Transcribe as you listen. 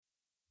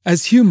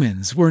As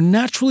humans, we're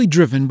naturally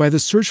driven by the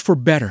search for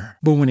better.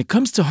 But when it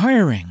comes to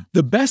hiring,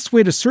 the best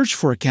way to search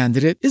for a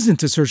candidate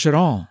isn't to search at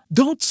all.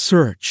 Don't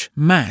search,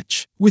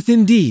 match with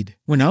Indeed.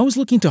 When I was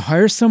looking to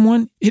hire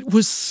someone, it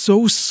was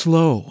so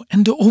slow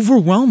and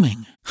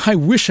overwhelming. I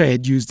wish I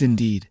had used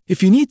Indeed.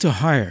 If you need to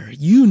hire,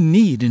 you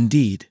need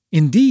Indeed.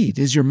 Indeed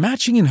is your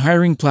matching and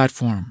hiring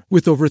platform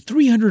with over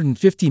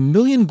 350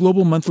 million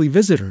global monthly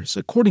visitors,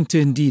 according to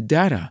Indeed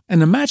data,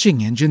 and a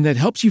matching engine that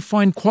helps you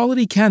find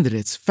quality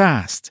candidates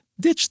fast.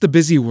 Ditch the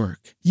busy work.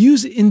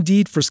 Use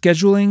Indeed for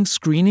scheduling,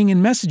 screening,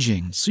 and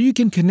messaging so you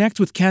can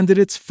connect with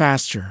candidates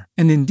faster.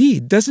 And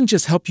Indeed doesn't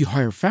just help you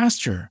hire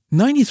faster.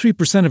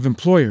 93% of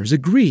employers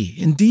agree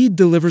Indeed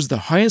delivers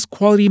the highest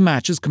quality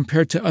matches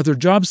compared to other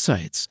job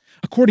sites,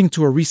 according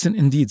to a recent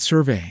Indeed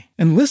survey.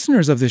 And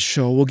listeners of this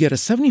show will get a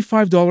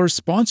 $75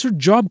 sponsored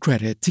job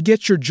credit to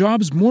get your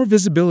jobs more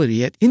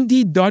visibility at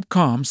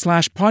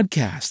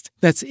Indeed.com/podcast.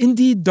 That's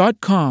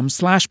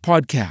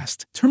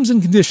Indeed.com/podcast. Terms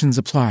and conditions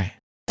apply.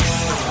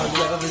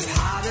 Love is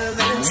hotter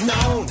than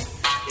stone.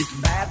 It's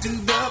bad to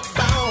the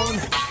bone.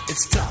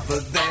 It's tougher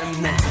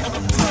than that.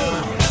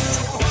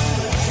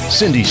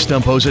 Cindy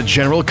Stumpo's a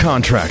general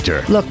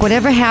contractor. Look,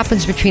 whatever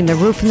happens between the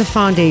roof and the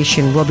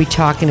foundation, we'll be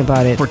talking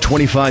about it. For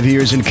 25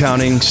 years and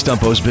counting,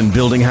 Stumpo's been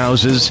building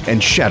houses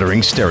and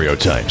shattering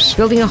stereotypes.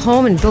 Building a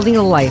home and building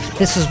a life.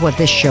 This is what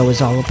this show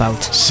is all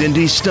about.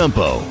 Cindy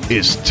Stumpo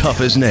is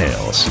tough as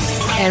nails.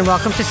 And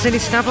welcome to Cindy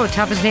Stumpo,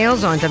 Tough as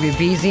Nails on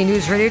WBZ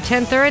News Radio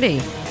 1030.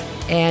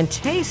 And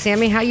hey,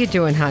 Sammy, how you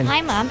doing, hon?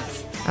 Hi, Mom.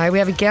 All right, we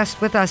have a guest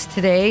with us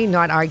today.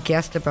 Not our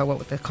guest about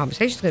what the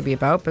conversation is going to be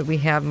about, but we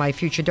have my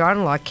future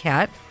daughter-in-law,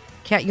 Kat.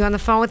 Kat, you on the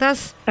phone with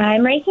us?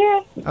 I'm right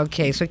here.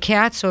 Okay, so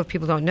Kat, so if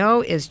people don't know,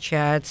 is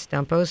Chad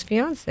Stumpo's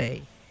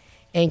fiance.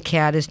 And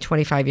Kat is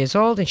 25 years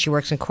old, and she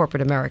works in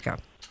corporate America.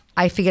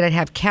 I figured I'd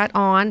have Kat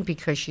on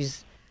because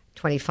she's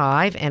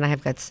 25, and I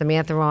have got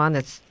Samantha on,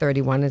 that's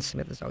 31, and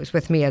Samantha's always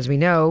with me, as we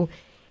know.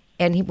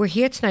 And we're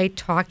here tonight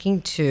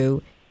talking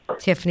to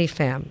Tiffany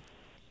Pham.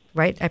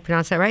 Right? I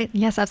pronounced that right?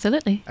 Yes,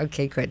 absolutely.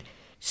 Okay, good.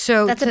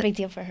 So that's a big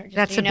deal for her.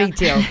 That's a big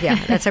deal. Yeah,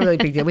 that's a really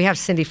big deal. We have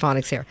Cindy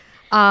Phonics here.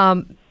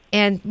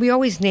 And we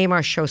always name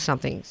our show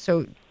something.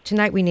 So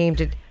tonight we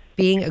named it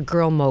Being a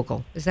Girl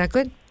Mogul. Is that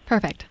good?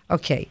 Perfect.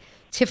 Okay.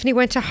 Tiffany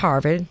went to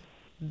Harvard.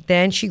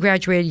 Then she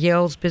graduated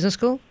Yale's Business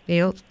School.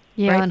 Yale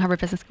right? And Harvard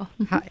Business School.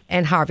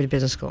 And Harvard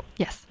Business School.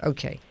 Yes.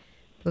 Okay.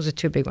 Those are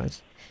two big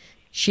ones.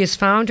 She is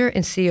founder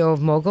and CEO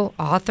of Mogul,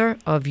 author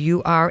of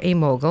You Are a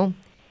Mogul,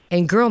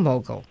 and Girl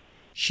Mogul.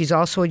 She's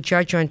also a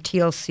judge on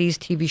TLC's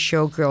TV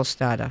show Girl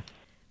Starter.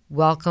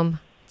 Welcome,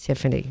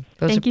 Tiffany.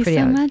 Thank you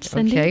so much,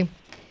 Cindy. Okay.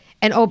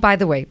 And oh, by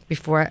the way,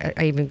 before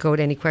I even go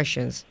to any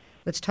questions,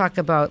 let's talk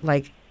about,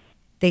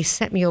 they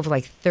sent me over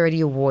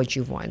 30 awards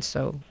you've won.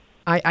 So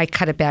I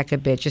cut it back a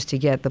bit just to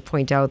get the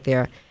point out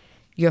there.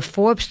 You're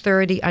Forbes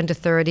 30 Under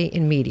 30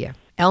 in media.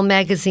 Elle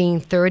Magazine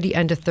 30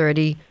 Under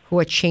 30 who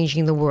are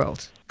changing the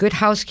world. Good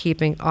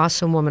Housekeeping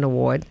Awesome Woman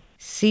Award.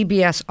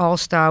 CBS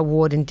All-Star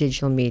Award in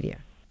Digital Media.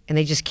 And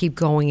they just keep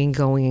going and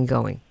going and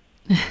going.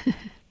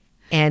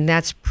 And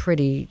that's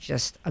pretty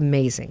just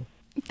amazing.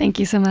 Thank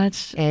you so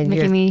much. And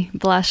making me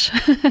blush.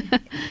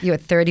 You're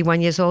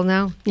 31 years old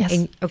now? Yes.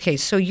 And, okay,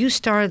 so you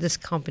started this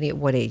company at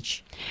what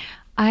age?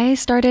 I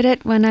started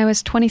it when I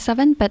was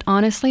 27, but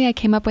honestly, I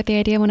came up with the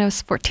idea when I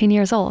was 14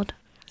 years old.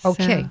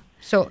 Okay.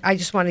 So I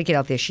just wanted to get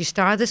out there. She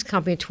started this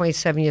company at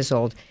 27 years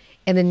old,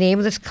 and the name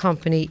of this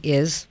company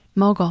is?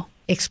 Mogul.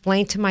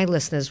 Explain to my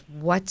listeners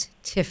what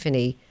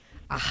Tiffany,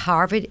 a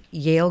Harvard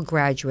Yale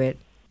graduate,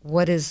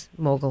 what is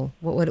Mogul?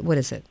 What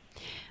is it?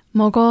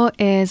 Mogul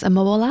is a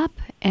mobile app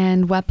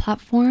and web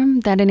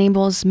platform that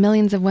enables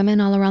millions of women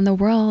all around the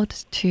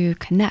world to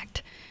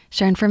connect,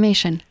 share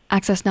information,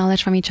 access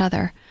knowledge from each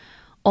other,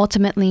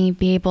 ultimately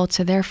be able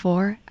to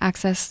therefore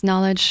access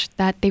knowledge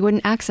that they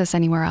wouldn't access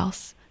anywhere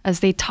else.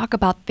 As they talk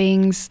about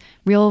things,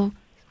 real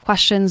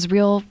questions,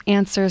 real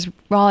answers,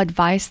 raw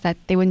advice that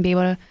they wouldn't be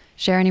able to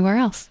share anywhere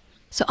else.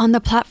 So on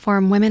the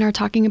platform, women are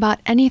talking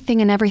about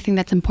anything and everything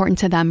that's important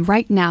to them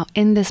right now,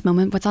 in this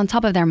moment, what's on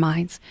top of their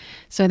minds.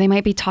 So they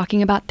might be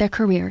talking about their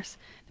careers.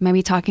 They might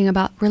be talking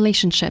about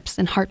relationships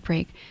and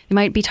heartbreak. They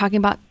might be talking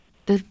about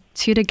the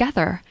two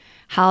together,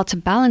 how to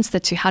balance the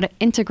two, how to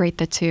integrate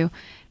the two.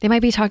 They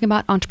might be talking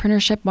about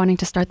entrepreneurship, wanting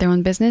to start their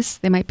own business.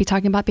 They might be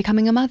talking about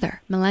becoming a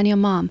mother, millennial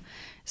mom.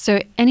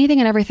 So anything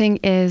and everything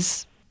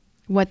is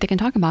what they can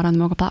talk about on the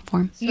Mogul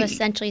platform. So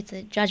essentially, it's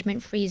a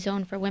judgment-free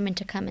zone for women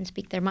to come and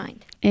speak their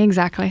mind.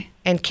 Exactly.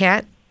 And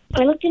Kat?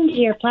 I looked into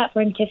your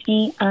platform,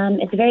 Tiffany.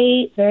 It's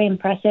very, very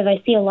impressive.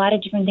 I see a lot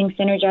of different things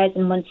synergized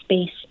in one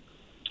space.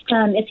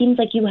 It seems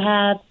like you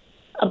have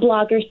a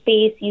blogger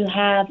space, you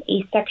have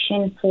a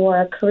section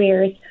for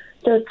careers.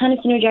 So it's kind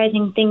of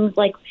synergizing things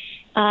like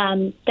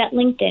that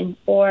LinkedIn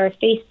or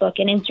Facebook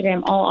and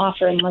Instagram all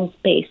offer in one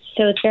space.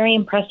 So it's very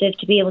impressive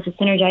to be able to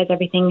synergize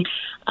everything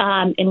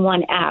in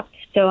one app.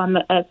 So I'm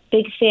a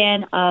big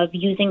fan of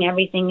using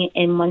everything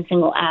in one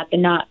single app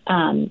and not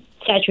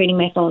saturating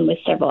my phone with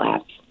several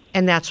apps.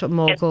 And that's what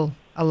Mogul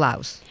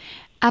allows.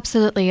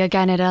 Absolutely.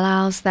 Again, it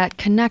allows that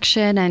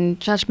connection and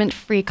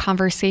judgment-free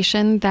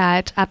conversation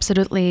that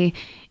absolutely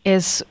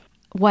is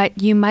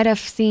what you might have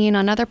seen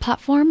on other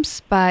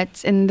platforms,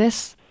 but in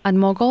this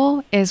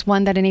Unmogul is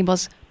one that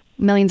enables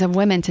millions of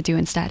women to do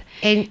instead.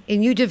 And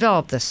you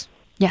developed this.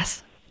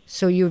 Yes.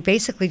 So you were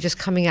basically just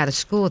coming out of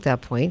school at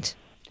that point.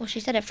 Well, she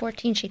said at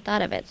 14 she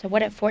thought of it. So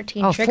what at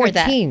 14 Oh, triggered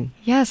 14.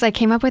 Yes, I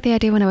came up with the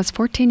idea when I was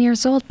 14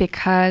 years old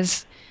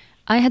because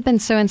I had been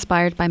so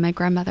inspired by my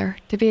grandmother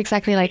to be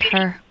exactly like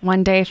her,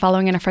 one day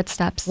following in her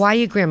footsteps. Why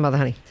your grandmother,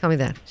 honey? Tell me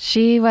that.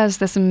 She was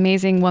this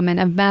amazing woman,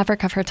 a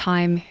maverick of her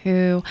time,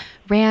 who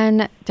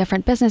ran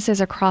different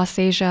businesses across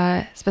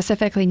Asia,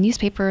 specifically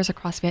newspapers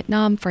across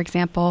Vietnam, for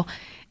example,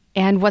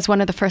 and was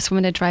one of the first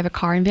women to drive a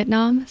car in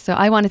Vietnam. So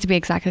I wanted to be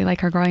exactly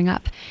like her growing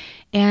up.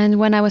 And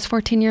when I was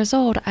 14 years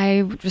old,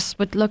 I just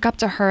would look up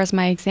to her as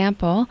my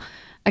example,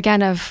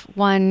 again, of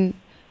an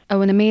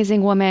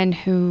amazing woman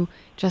who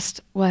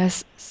just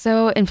was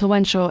so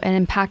influential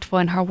and impactful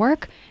in her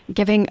work,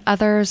 giving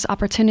others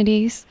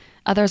opportunities,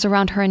 others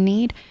around her in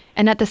need.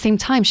 And at the same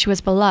time, she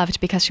was beloved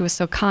because she was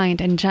so kind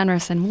and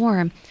generous and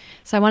warm.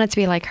 So I wanted to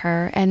be like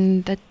her.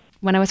 And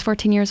when I was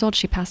 14 years old,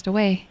 she passed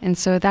away. And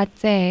so that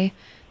day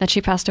that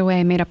she passed away,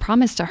 I made a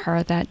promise to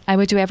her that I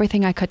would do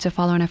everything I could to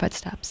follow in her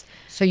footsteps.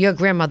 So your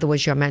grandmother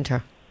was your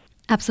mentor?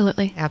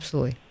 Absolutely.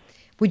 Absolutely.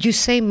 Would you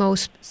say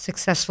most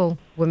successful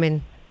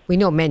women, we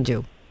know men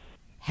do,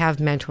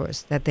 have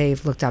mentors that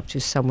they've looked up to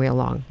somewhere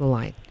along the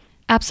line?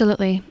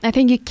 Absolutely. I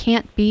think you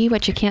can't be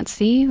what you can't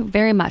see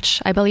very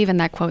much. I believe in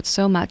that quote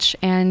so much.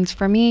 And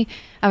for me,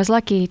 I was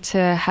lucky to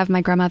have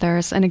my grandmother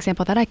as an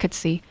example that I could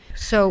see.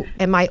 So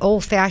am I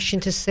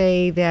old-fashioned to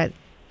say that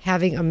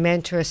having a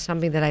mentor is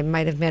something that I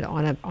might have met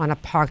on a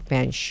park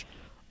bench,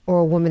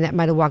 or a woman that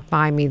might have walked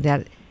by me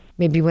that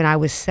maybe when I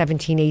was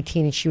 17,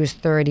 18 and she was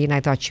 30 and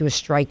I thought she was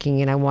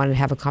striking and I wanted to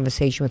have a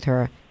conversation with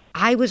her?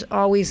 I was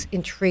always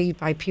intrigued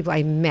by people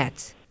I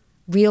met,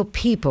 real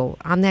people.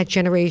 I'm that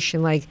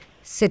generation, like,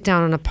 sit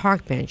down on a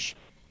park bench.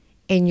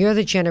 And you're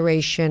the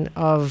generation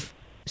of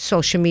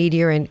social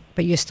media,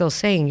 but you're still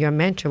saying your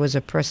mentor was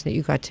a person that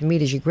you got to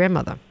meet as your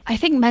grandmother. I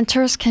think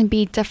mentors can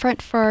be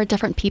different for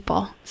different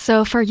people.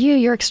 So for you,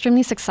 you're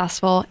extremely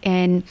successful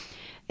in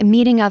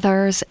meeting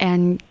others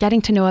and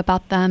getting to know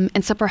about them.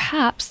 And so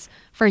perhaps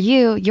for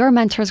you, your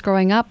mentors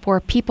growing up were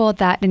people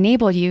that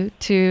enable you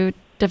to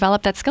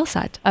develop that skill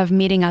set of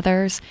meeting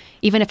others,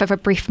 even if of a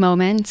brief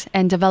moment,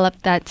 and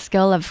develop that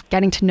skill of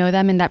getting to know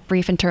them in that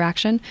brief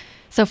interaction.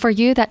 So for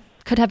you, that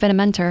could have been a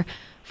mentor.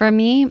 For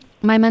me,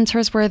 my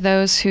mentors were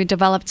those who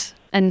developed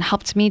and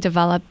helped me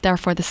develop,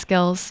 therefore, the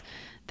skills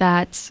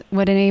that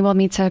would enable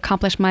me to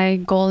accomplish my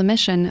goal and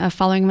mission of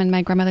following in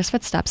my grandmother's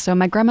footsteps. So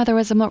my grandmother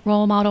was a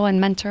role model and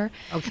mentor.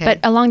 Okay. But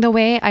along the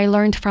way, I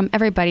learned from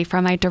everybody,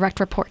 from my direct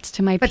reports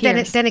to my But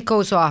peers. then it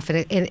goes off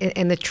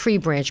in the tree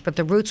branch, but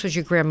the roots was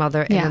your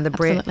grandmother, and Yeah, then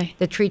absolutely.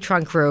 the tree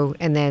trunk grew,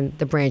 and then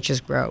the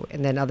branches grow,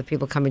 and then other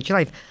people come into your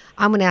life.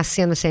 I'm going to ask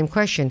Sam the same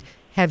question.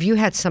 Have you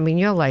had somebody in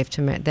your life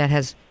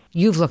that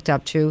you've looked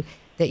up to,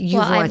 that you've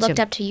Well, wanted I've looked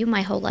to... up to you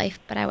my whole life,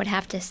 but I would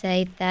have to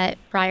say that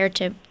prior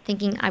to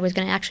thinking I was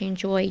going to actually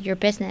enjoy your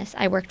business,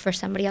 I worked for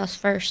somebody else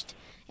first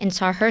and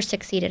saw her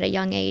succeed at a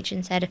young age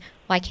and said,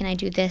 why can't I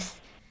do this?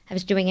 I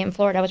was doing it in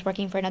Florida. I was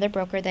working for another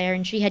broker there,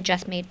 and she had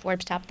just made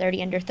Forbes Top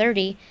 30 under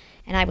 30,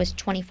 and I was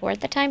 24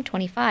 at the time,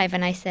 25,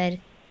 and I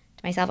said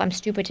to myself, I'm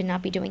stupid to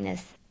not be doing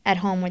this at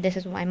home where this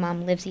is what my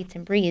mom lives, eats,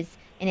 and breathes,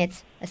 and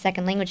it's a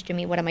second language to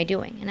me. What am I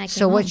doing? And I came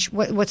So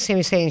home. what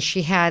Sammy's saying,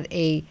 she had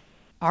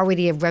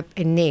already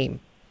a name.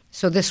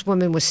 So this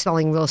woman was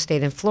selling real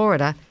estate in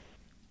Florida.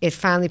 It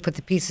finally put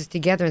the pieces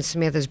together in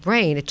Samantha's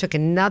brain. It took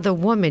another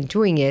woman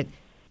doing it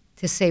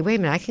to say, wait a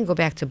minute, I can go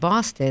back to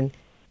Boston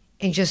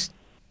and just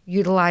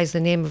utilize the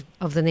name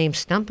of the name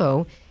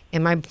Stumpo,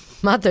 and my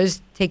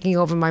mother's taking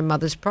over my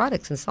mother's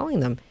products and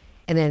selling them,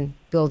 and then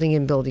building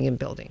and building and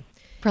building.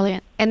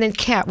 Brilliant. And then,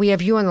 Kat, we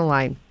have you on the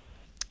line.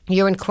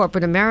 You're in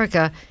corporate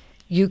America.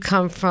 You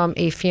come from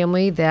a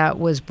family that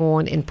was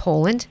born in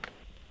Poland.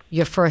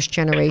 You're first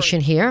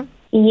generation here.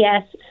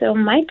 Yes. So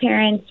my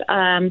parents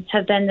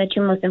have been the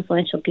two most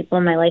influential people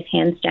in my life,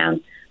 hands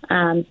down.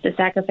 The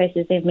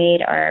sacrifices they've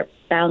made are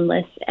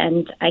boundless,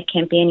 and I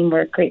can't be any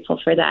more grateful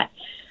for that.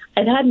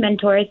 I've had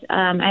mentors.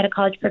 I had a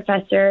college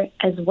professor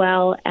as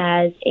well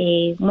as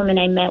a woman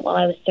I met while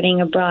I was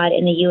studying abroad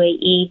in the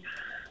UAE,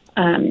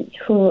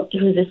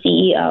 who's the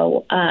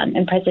CEO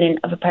and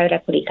president of a private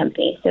equity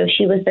company. So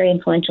she was very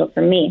influential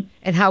for me.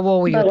 And how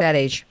old were you at that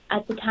age?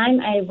 At the time,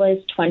 I was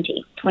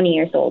 20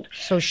 years old.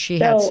 So she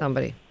had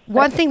somebody.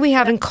 One thing we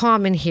have in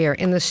common here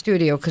in the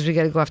studio, because we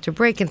got to go off to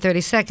break in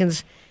 30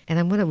 seconds, and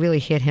I'm going to really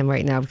hit him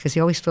right now because he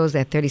always throws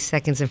that 30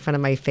 seconds in front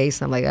of my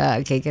face. I'm like,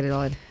 okay, get it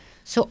on.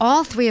 So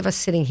all three of us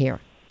sitting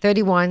here,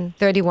 31,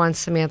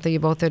 Samantha,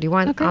 you're both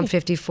 31. Okay. I'm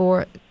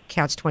 54,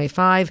 Kat's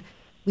 25.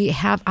 We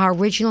have our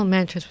original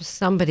mentors was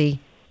somebody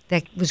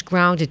that was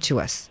grounded to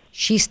us.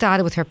 She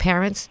started with her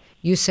parents.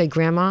 You said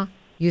grandma.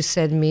 You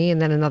said me,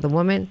 and then another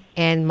woman.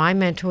 And my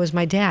mentor was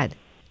my dad.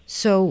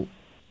 So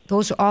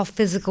those are all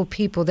physical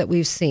people that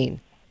we've seen.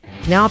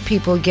 Now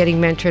people are getting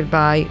mentored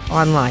by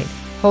online.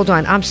 Hold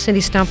on, I'm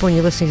Cindy Stumpo, and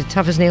you're listening to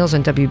Tough as Nails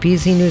on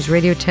WBZ News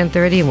Radio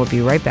 1030, and we'll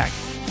be right back.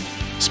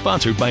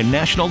 Sponsored by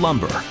National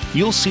Lumber.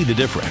 You'll see the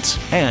difference.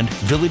 And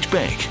Village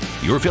Bank.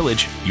 Your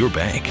village, your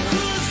bank.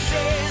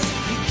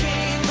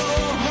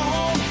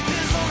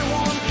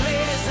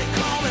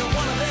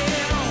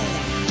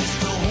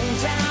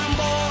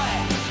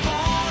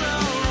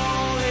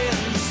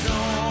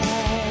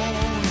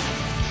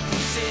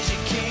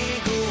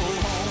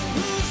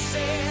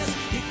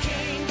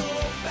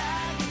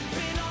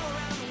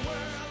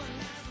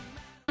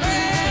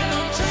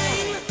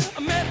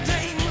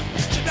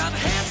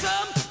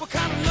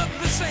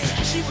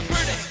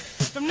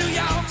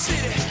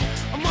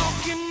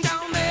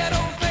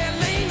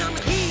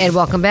 And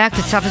welcome back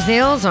to Tough as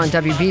Nails on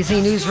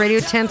WBZ News Radio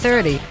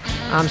 1030.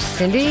 I'm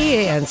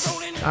Cindy, and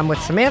I'm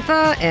with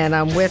Samantha, and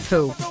I'm with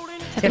who?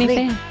 Tiffany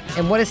Fan.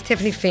 And what does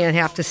Tiffany Fan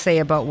have to say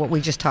about what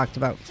we just talked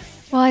about?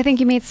 Well, I think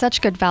you made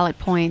such good valid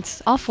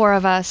points. All four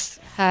of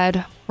us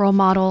had role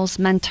models,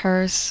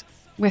 mentors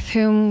with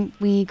whom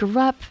we grew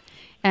up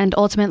and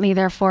ultimately,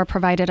 therefore,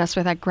 provided us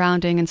with that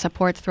grounding and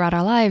support throughout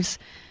our lives.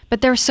 But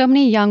there are so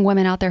many young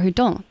women out there who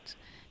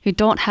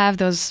don't have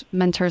those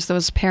mentors,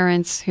 those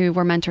parents who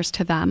were mentors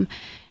to them.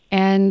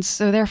 And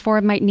so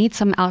therefore might need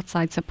some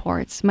outside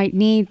supports, might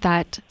need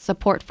that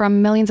support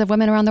from millions of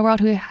women around the world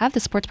who have the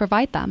support to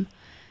provide them.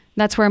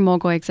 That's where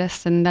Mogul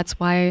exists, and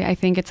that's why I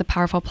think it's a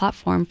powerful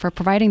platform for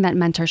providing that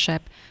mentorship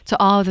to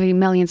all of the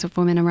millions of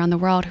women around the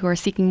world who are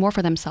seeking more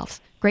for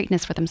themselves,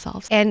 greatness for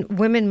themselves. And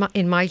women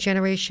in my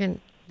generation,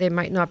 they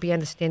might not be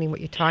understanding what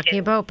you're talking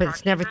about, but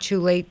it's never too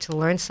late to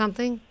learn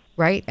something,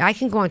 right? I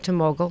can go onto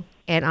Mogul,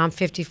 and I'm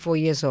 54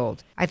 years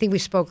old. I think we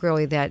spoke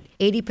earlier that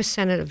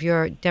 80% of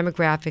your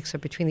demographics are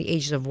between the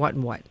ages of what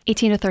and what?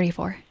 18 to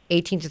 34.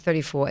 18 to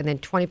 34, and then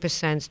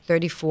 20% is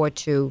 34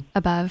 to?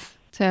 Above,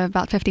 to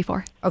about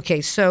 54.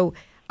 Okay, so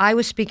I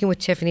was speaking with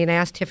Tiffany, and I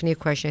asked Tiffany a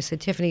question. I said,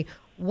 Tiffany,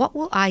 what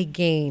will I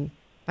gain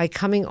by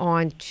coming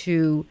on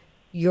to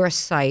your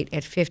site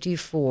at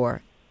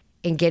 54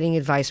 and getting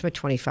advice from a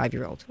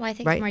 25-year-old? Well, I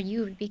think right? more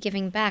you would be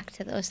giving back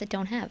to those that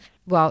don't have.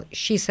 Well,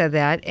 she said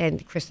that,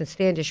 and Kristen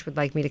Standish would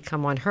like me to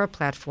come on her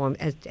platform.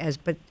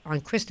 But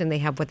on Kristen, they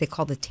have what they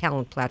call the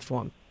talent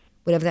platform.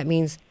 Whatever that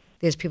means,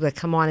 there's people that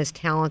come on as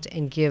talent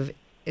and give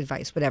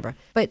advice, whatever.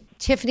 But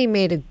Tiffany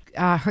made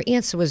her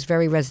answer was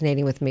very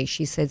resonating with me.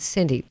 She said,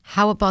 Cindy,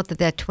 how about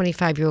that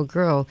 25-year-old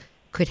girl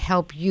could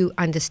help you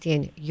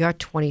understand your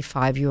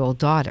 25-year-old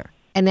daughter?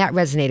 And that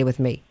resonated with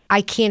me.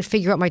 I can't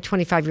figure out my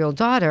 25-year-old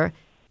daughter,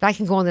 but I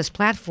can go on this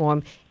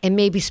platform and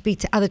maybe speak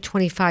to other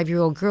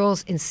 25-year-old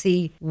girls and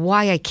see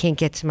why I can't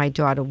get to my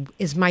daughter.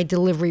 Is my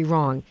delivery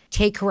wrong?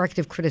 Take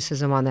corrective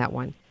criticism on that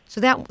one. So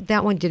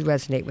that one did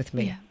resonate with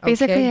me. Yeah.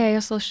 Basically, I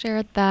also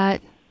shared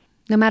that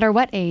no matter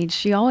what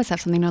age, you always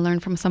have something to learn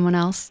from someone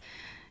else.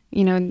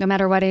 You know, no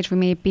matter what age we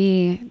may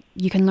be,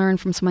 you can learn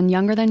from someone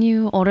younger than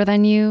you, older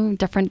than you,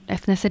 different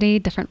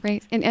ethnicity, different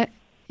race. And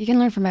you can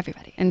learn from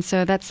everybody. And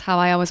so that's how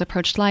I always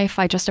approached life.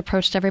 I just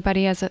approached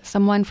everybody as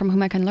someone from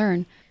whom I can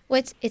learn.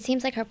 Well, it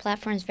seems like her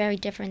platform is very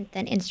different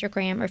than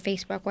Instagram or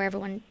Facebook, where a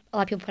lot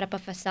of people put up a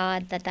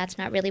facade that that's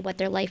not really what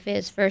their life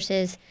is,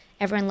 versus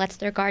everyone lets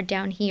their guard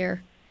down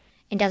here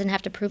and doesn't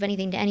have to prove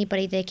anything to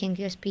anybody. They can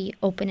just be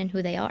open in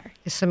who they are.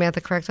 Is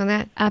Samantha correct on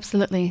that?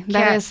 Absolutely.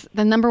 That is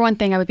the number one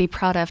thing I would be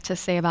proud of to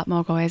say about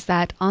Mogul is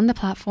that on the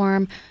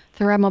platform,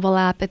 through our mobile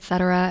app,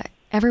 etc.,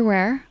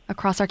 everywhere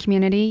across our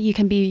community, you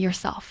can be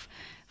yourself.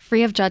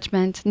 Free of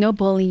judgment, no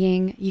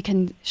bullying. You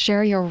can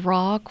share your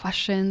raw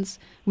questions,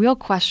 real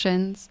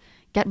questions,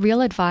 get real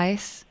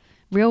advice,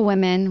 real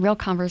women, real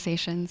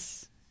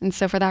conversations. And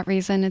so for that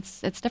reason,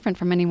 it's different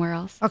from anywhere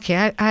else.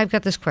 Okay, I've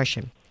got this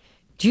question.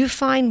 Do you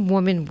find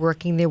women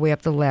working their way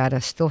up the ladder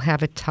still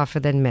have it tougher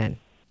than men?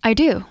 I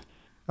do.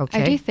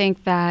 Okay. I do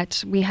think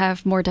that we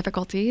have more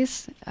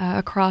difficulties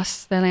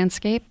across the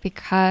landscape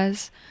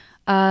because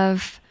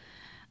of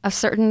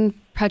certain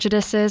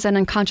prejudices and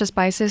unconscious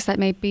biases that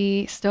may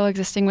be still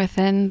existing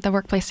within the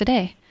workplace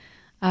today.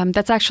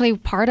 That's actually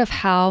part of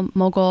how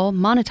Mogul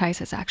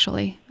monetizes,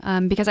 actually.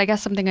 Because I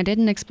guess something I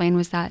didn't explain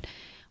was that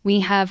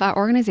we have our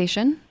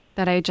organization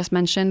that I just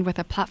mentioned with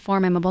a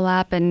platform and mobile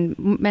app and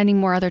many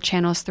more other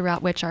channels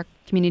throughout which our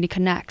community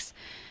connects.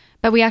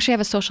 But we actually have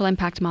a social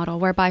impact model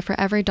whereby for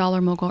every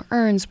dollar Mogul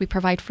earns, we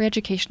provide free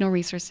educational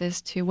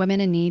resources to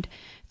women in need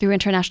through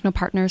international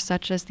partners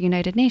such as the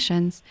United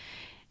Nations.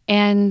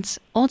 And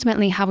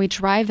ultimately, how we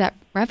drive that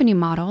revenue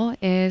model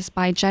is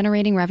by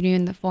generating revenue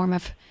in the form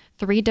of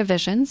 3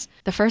 divisions.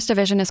 The first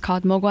division is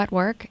called Mogul at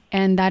Work,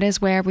 and that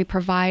is where we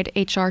provide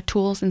HR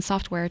tools and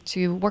software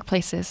to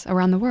workplaces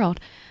around the world.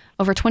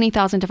 Over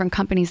 20,000 different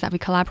companies that we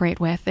collaborate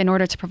with in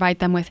order to provide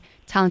them with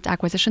talent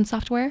acquisition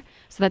software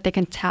so that they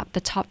can tap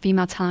the top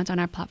female talent on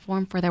our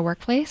platform for their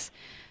workplace,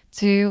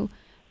 to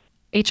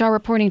HR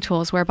reporting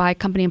tools whereby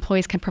company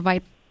employees can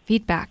provide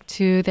feedback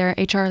to their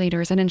HR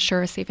leaders and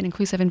ensure a safe and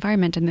inclusive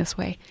environment in this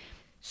way.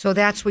 So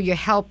that's where you're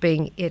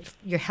helping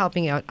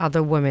out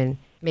other women,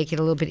 make it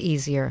a little bit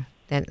easier.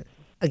 Then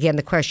again,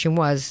 the question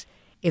was,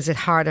 is it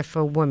harder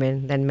for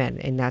women than men?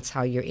 And that's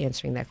how you're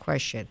answering that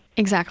question.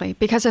 Exactly.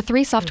 Because the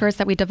 3 softwares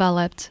that we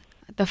developed,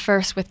 the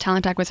first with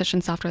talent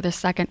acquisition software, the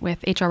second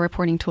with HR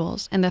reporting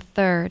tools, and the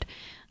third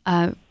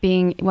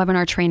being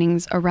webinar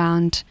trainings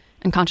around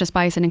unconscious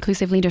bias and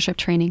inclusive leadership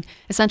training,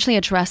 essentially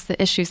address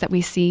the issues that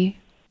we see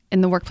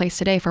in the workplace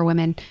today for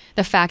women.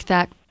 The fact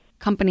that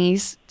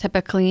companies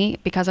typically,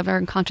 because of their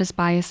unconscious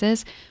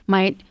biases,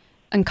 might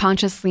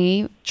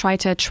unconsciously try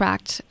to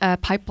attract a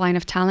pipeline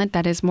of talent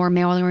that is more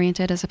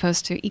male-oriented as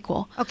opposed to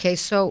equal. Okay,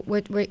 so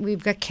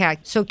we've got Kat.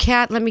 So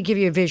Kat, let me give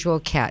you a visual.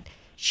 Kat,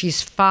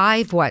 she's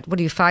 5, what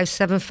are you,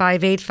 5'7",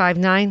 5'8",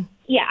 5'9"?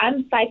 Yeah,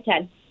 I'm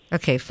 5'10".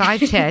 Okay,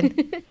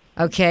 5'10",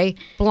 okay,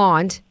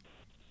 blonde,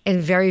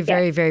 and very,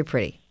 very, very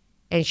pretty.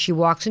 And she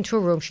walks into a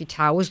room, she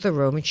towers the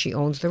room, and she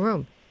owns the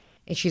room.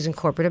 And she's in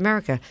corporate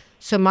America.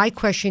 So my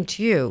question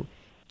to you,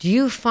 do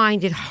you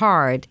find it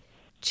hard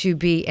to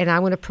be, and I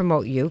want to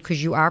promote you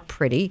because you are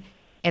pretty,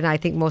 and I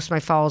think most of my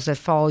followers that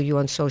follow you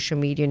on social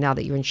media now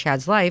that you're in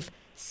Chad's life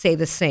say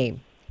the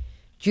same.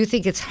 Do you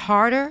think it's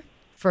harder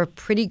for a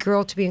pretty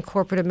girl to be in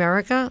corporate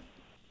America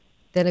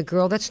than a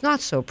girl that's not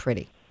so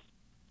pretty?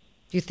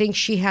 Do you think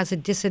she has a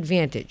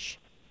disadvantage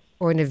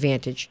or an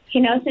advantage?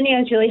 You know, Cindy, I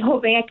was really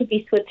hoping I could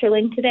be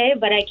Switzerland today,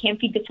 but I can't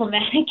be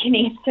diplomatic in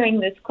answering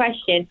this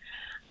question.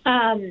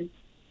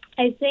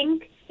 I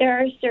think there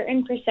are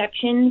certain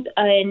perceptions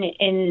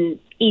in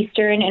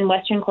Eastern and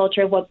Western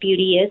culture of what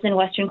beauty is, and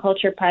Western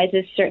culture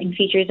prizes certain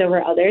features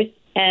over others.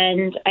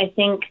 And I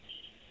think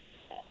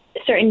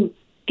certain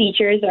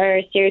features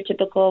are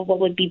stereotypical of what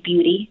would be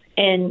beauty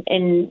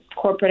in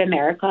corporate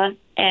America.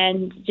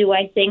 And do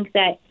I think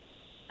that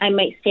I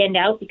might stand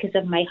out because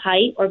of my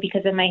height or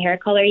because of my hair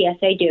color? Yes,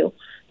 I do.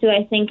 Do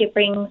I think it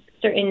brings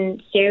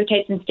certain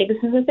stereotypes and stigmas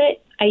with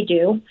it? I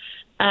do.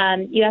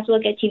 You have to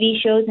look at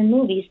TV shows and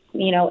movies.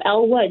 You know,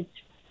 Elle Woods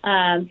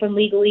from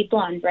Legally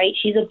Blonde, right?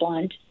 She's a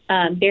blonde,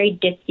 very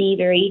ditzy,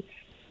 very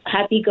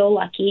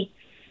happy-go-lucky.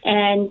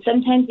 And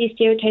sometimes these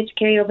stereotypes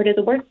carry over to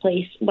the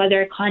workplace,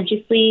 whether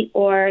consciously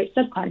or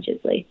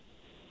subconsciously.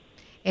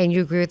 And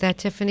you agree with that,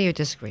 Tiffany, or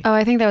disagree? Oh,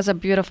 I think that was a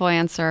beautiful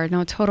answer.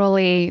 No,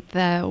 totally.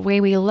 The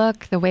way we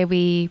look, the way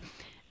we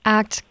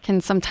act can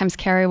sometimes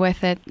carry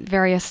with it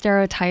various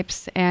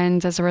stereotypes.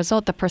 And as a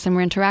result, the person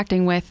we're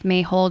interacting with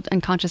may hold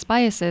unconscious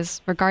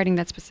biases regarding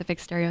that specific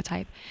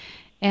stereotype.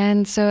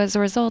 And so as a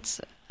result,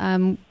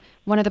 one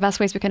of the best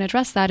ways we can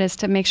address that is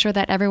to make sure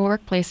that every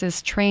workplace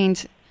is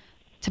trained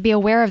to be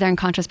aware of their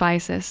unconscious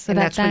biases. So and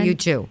that's what you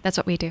do. That's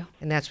what we do.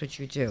 And that's what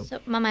you do. So,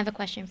 Mom, I have a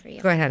question for you.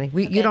 Go ahead, honey.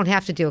 Okay. You don't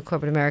have to deal with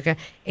corporate America,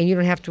 and you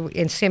don't have to.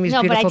 And Sammy's No,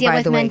 but beautiful, I deal by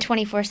with the way. men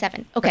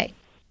 24/7. Okay.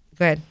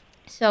 Go ahead.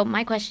 So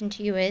my question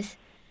to you is,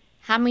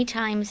 how many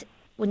times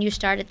when you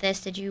started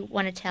this did you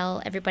want to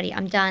tell everybody,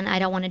 I'm done, I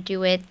don't want to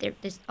do it,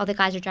 other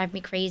guys are driving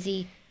me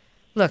crazy?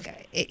 Look,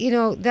 you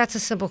know, that's a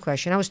simple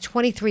question. I was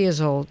 23 years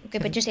old. Okay,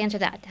 but just answer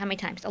that. How many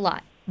times? A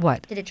lot.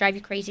 What? Did it drive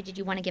you crazy? Did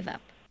you want to give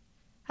up?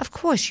 Of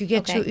course, you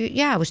get Okay. to.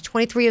 Yeah, I was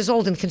 23 years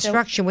old in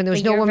construction when there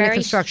was But no you're women in very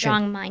construction.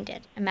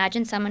 strong-minded.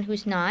 Imagine someone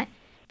who's not,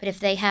 but if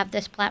they have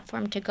this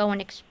platform to go and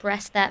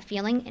express that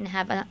feeling and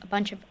have a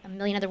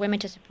million other women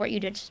to support you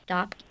to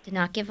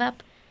not give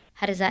up,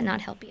 how does that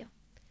not help you?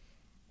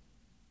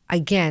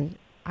 Again,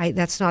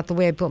 that's not the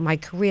way I built my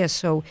career,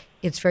 so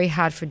it's very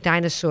hard for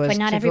dinosaurs But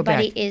not to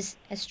everybody go back. is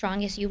as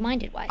strong as you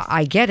minded-wise.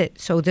 I get it.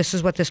 So this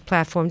is what this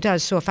platform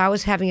does. So if I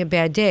was having a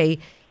bad day,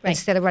 Right.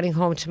 instead of running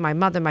home to my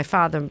mother, my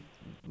father,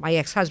 my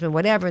ex-husband,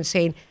 whatever, and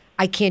saying,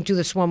 I can't do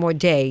this one more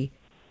day,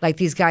 like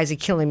these guys are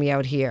killing me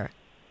out here,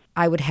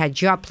 I would have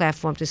had your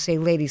platform to say,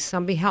 ladies,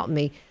 somebody help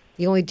me.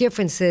 The only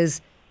difference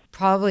is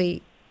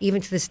probably,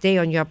 even to this day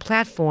on your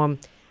platform,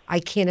 I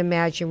can't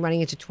imagine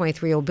running into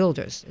 23-year-old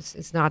builders.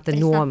 It's not the But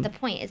norm. It's not the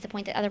point. It's the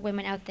point that other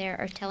women out there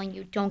are telling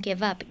you, don't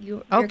give up.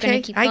 You're going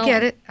Okay, to keep going. I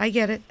get it. I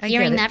get it.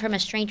 Hearing that from a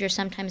stranger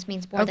sometimes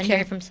means more than Okay,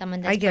 hearing from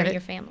someone I that's get part it. of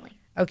your family.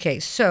 Okay,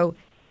 so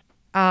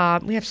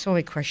we have so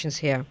many questions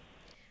here.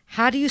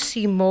 How do you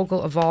see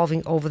Mogul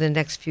evolving over the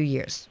next few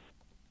years?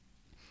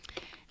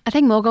 I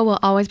think Mogul will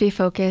always be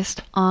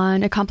focused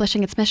on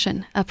accomplishing its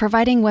mission of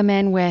providing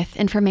women with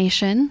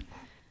information,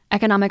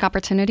 economic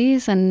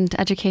opportunities, and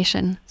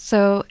education.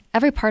 So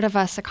every part of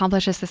us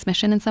accomplishes this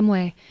mission in some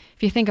way.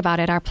 If you think about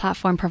it, our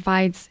platform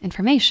provides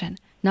information,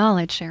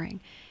 knowledge sharing.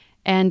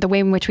 And the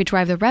way in which we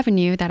drive the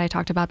revenue that I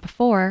talked about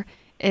before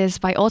is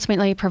by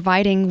ultimately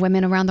providing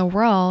women around the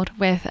world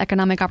with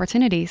economic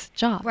opportunities,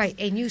 jobs. Right,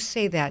 and you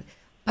say that,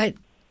 but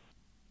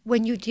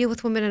when you deal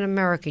with women in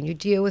America, and you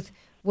deal with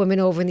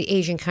women over in the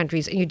Asian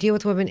countries, and you deal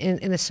with women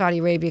in the Saudi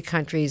Arabia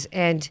countries,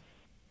 and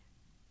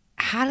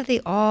how do they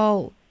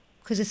all,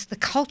 because it's the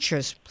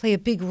cultures play a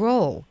big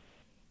role.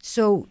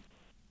 So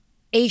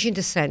Asian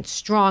descent,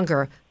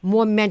 stronger,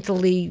 more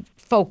mentally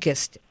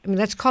focused. I mean,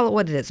 let's call it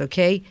what it is,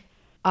 okay?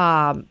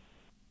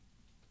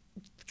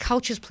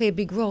 Cultures play a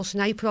big role. So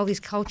now you put all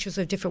these cultures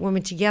of different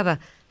women together.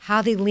 How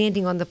are they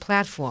landing on the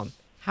platform?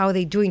 How are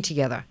they doing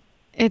together?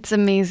 It's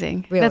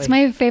amazing. Really? That's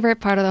my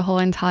favorite part of the whole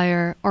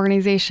entire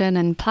organization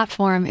and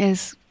platform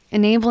is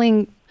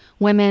enabling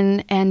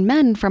women and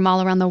men from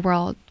all around the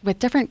world with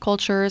different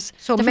cultures.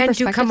 So different men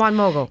do come perspectives. on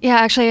Mogul. Yeah,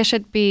 actually, I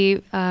should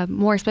be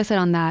more explicit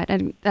on that.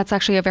 And that's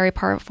actually a very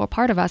powerful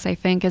part of us, I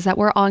think, is that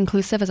we're all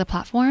inclusive as a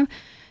platform.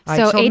 All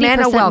right, so 80% men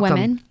are welcome.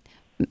 women.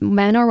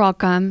 Men are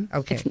welcome.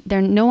 Okay.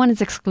 No one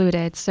is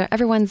excluded. So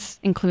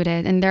everyone's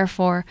included. And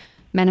therefore,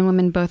 men and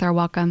women both are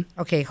welcome.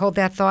 Okay, hold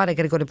that thought. I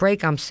got to go to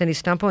break. I'm Cindy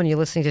Stumpo, and you're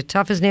listening to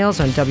Tough as Nails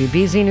on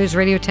WBZ News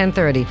Radio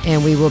 1030.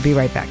 And we will be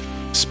right back.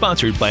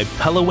 Sponsored by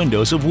Pella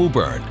Windows of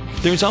Woburn.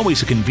 There's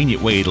always a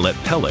convenient way to let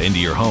Pella into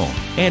your home.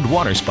 And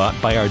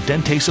Waterspot by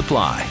Ardente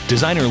Supply.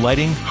 Designer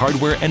lighting,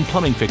 hardware, and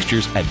plumbing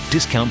fixtures at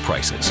discount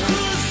prices. Who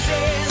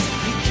says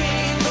you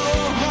can't go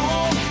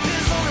home?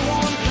 There's only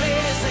one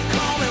place they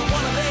call me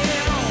one of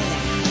their own.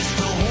 It's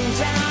the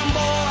hometown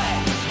boy,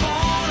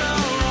 born a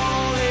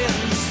rolling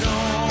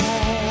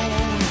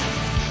stone.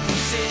 Who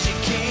says you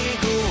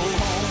can't go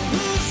home?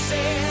 Who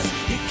says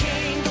you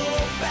can't go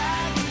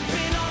back?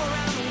 Been all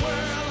around the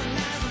world,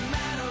 and as a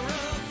matter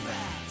of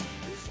fact,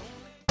 there's only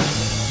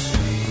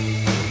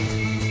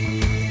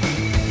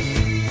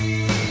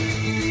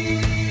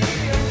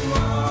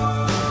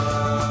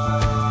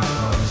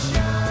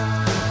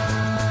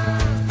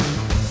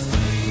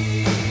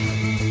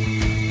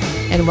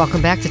And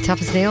welcome back to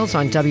Tough as Nails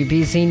on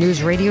WBZ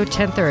News Radio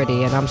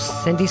 1030. And I'm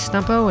Cindy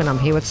Stumpo, and I'm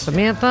here with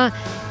Samantha.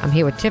 I'm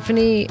here with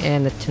Tiffany,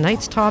 and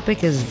tonight's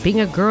topic is being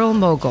a girl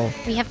mogul.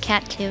 We have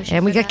Kat too.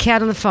 And we got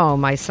Kat on the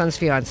phone, my son's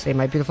fiance,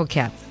 my beautiful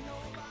Kat.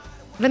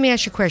 Let me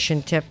ask you a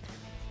question, Tip.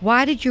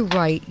 Why did you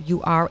write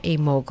You Are a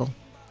Mogul?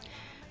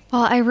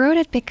 Well, I wrote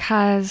it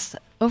because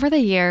over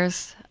the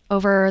years,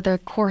 over the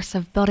course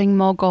of building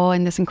Mogul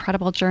and this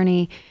incredible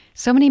journey,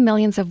 so many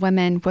millions of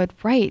women would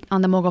write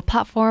on the Mogul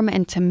platform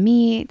and to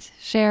me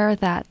share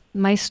that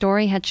my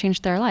story had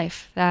changed their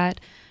life.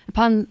 That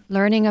upon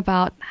learning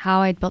about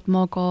how I'd built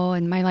Mogul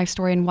and my life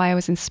story and why I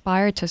was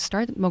inspired to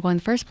start Mogul in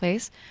the first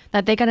place,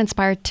 that they got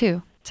inspired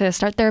too, to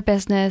start their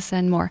business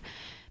and more.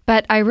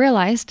 But I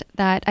realized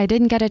that I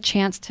didn't get a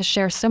chance to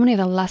share so many of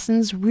the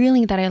lessons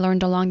really that I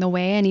learned along the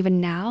way and even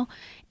now,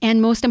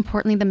 and most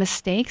importantly, the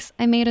mistakes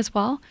I made as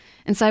well.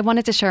 And so I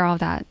wanted to share all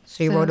that.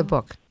 So you wrote a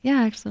book.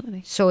 Yeah,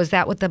 absolutely. So is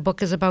that what the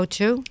book is about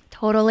too?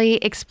 Totally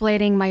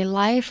explaining my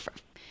life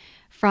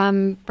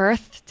from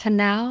birth to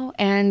now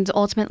and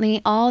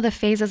ultimately all the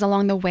phases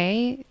along the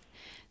way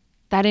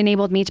that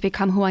enabled me to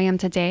become who I am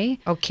today.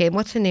 Okay, and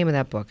what's the name of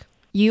that book?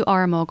 You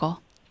Are a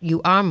Mogul.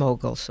 You Are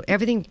Mogul. So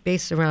everything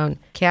based around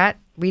Kat,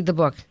 read the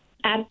book.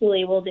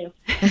 Absolutely, will do.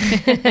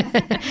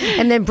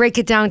 And then break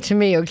it down to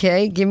me,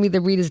 okay? Give me the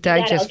Reader's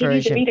Digest I'll give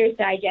version. you the Reader's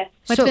Digest.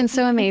 What's been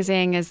so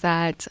amazing is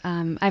that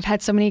I've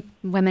had so many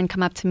women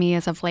come up to me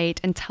as of late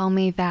and tell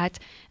me that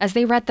as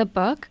they read the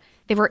book,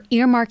 they were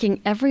earmarking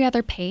every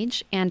other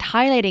page and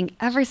highlighting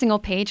every single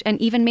page and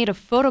even made a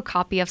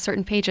photocopy of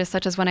certain pages,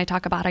 such as when I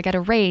talk about I get a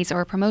raise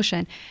or a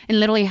promotion, and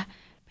literally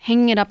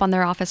hanging it up on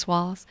their office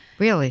walls.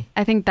 Really?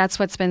 I think that's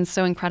what's been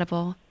so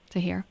incredible to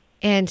hear.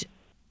 And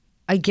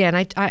again,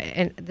 I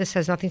and this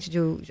has nothing to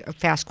do, a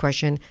fast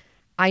question.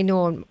 I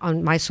know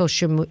on my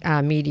social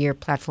media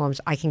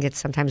platforms, I can get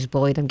sometimes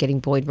bullied. I'm getting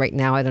bullied right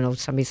now. I don't know,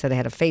 somebody said I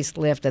had a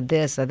facelift or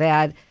this or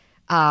that.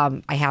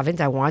 I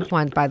haven't. I want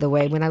one, by the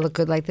way. When I look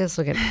good like this,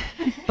 look at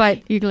me.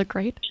 But, You look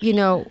great. you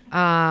know,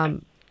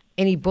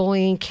 any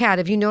bullying. Kat,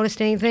 have you noticed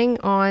anything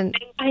on...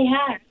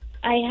 I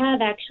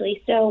have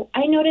actually. So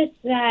I noticed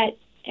that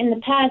in the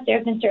past there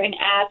have been certain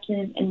apps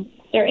and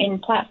certain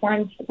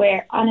platforms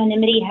where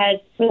anonymity has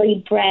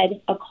really bred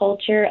a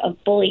culture of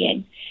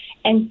bullying.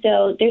 And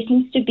so there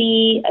seems to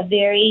be a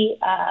very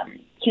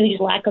huge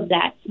lack of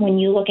that when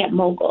you look at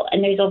Mogul.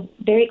 And there's a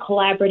very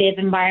collaborative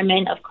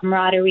environment of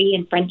camaraderie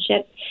and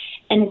friendship.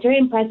 And it's very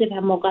impressive how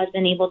Mogul has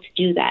been able to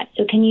do that.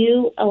 So can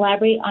you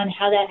elaborate on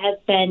how that has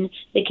been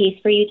the case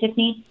for you,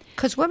 Tiffany?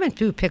 Because women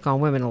do pick on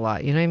women a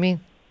lot, you know what I mean?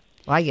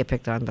 Well, I get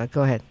picked on, but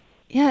go ahead.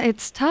 Yeah,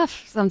 it's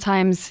tough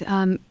sometimes.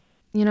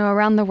 You know,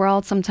 around the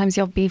world, sometimes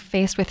you'll be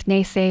faced with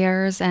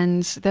naysayers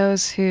and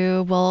those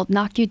who will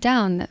knock you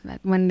down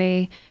when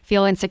they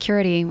feel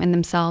insecurity in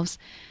themselves.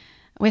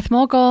 With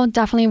Mogul,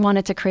 definitely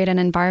wanted to create an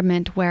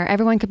environment where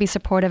everyone could be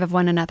supportive of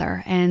one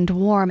another and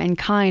warm and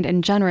kind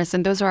and generous.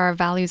 And those are our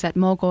values at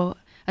Mogul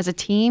as a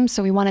team.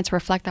 So we wanted to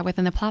reflect that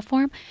within the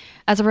platform.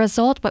 As a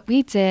result, what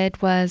we did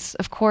was,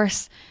 of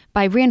course,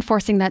 by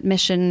reinforcing that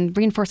mission,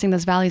 reinforcing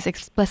those values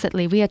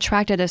explicitly, we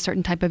attracted a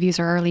certain type of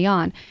user early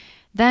on.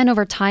 Then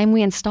over time,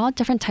 we installed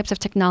different types of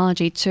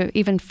technology to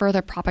even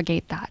further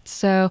propagate that.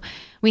 So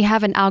we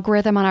have an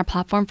algorithm on our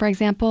platform, for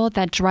example,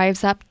 that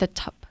drives up the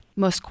top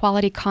most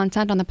quality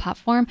content on the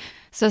platform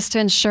so as to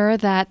ensure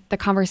that the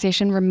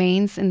conversation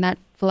remains in that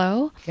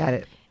flow. Got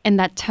it. In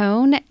that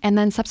tone. And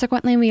then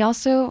subsequently, we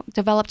also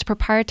developed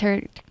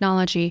proprietary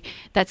technology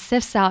that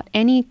sifts out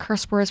any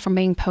curse words from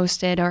being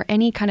posted or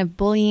any kind of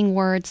bullying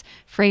words,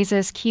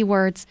 phrases,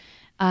 keywords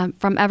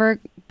from ever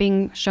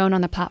being shown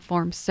on the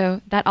platform.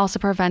 So that also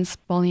prevents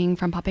bullying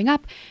from popping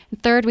up. And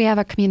third, we have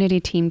a community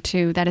team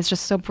too that is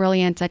just so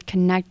brilliant at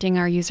connecting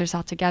our users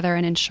all together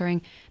and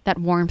ensuring that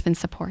warmth and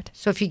support.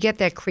 So if you get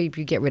that creep,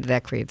 you get rid of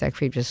that creep. That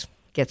creep just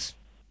gets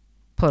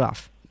put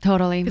off.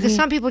 Totally. Because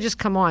some people just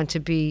come on to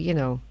be,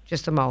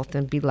 just a mouth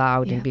and be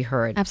loud and be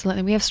heard.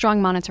 Absolutely. We have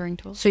strong monitoring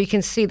tools. So you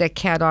can see that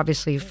Kat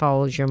obviously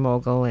follows your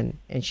mogul and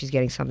she's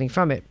getting something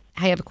from it.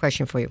 I have a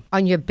question for you.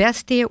 On your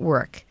best day at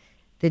work,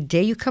 the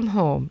day you come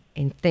home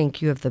and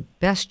think you have the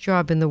best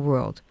job in the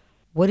world,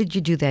 what did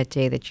you do that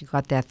day that you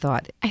got that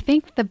thought? I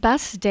think the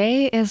best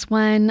day is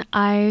when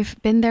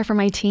I've been there for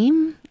my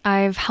team.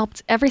 I've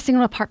helped every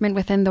single department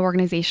within the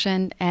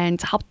organization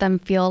and helped them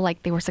feel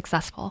like they were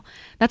successful.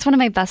 That's one of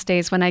my best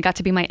days, when I got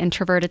to be my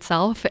introverted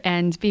self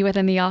and be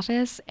within the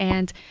office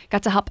and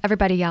got to help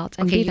everybody out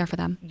and be there for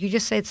them. You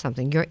just said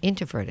something. You're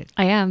introverted.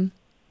 I am.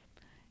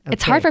 Okay.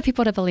 It's hard for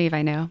people to believe,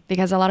 I know,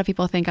 because a lot of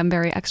people think I'm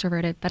very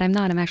extroverted, but I'm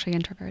not. I'm actually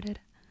introverted.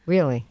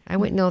 Really? I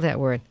wouldn't know that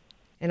word.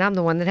 And I'm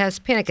the one that has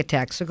panic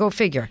attacks, so go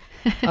figure.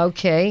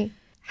 Okay.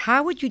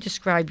 How would you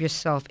describe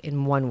yourself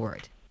in one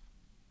word?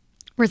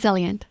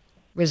 Resilient.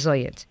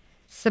 Resilient.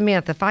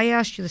 Samantha, if I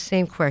asked you the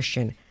same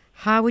question,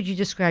 how would you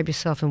describe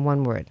yourself in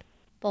one word?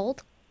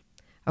 Bold.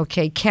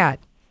 Okay, Kat,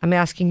 I'm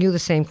asking you the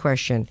same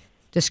question.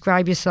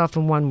 Describe yourself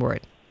in one word.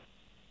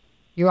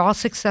 You're all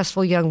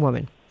successful young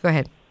women. Go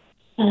ahead.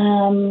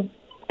 Did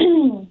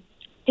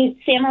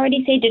Sam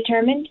already say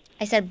determined?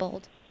 I said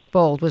bold.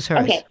 Bold was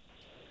hers. Okay.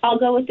 I'll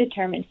go with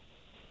determined.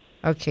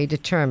 Okay,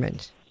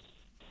 determined.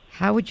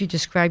 How would you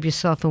describe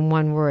yourself in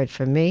one word?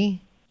 For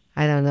me,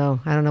 I don't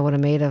know. I don't know what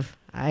I'm made of.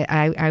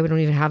 I don't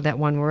even have that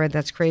one word.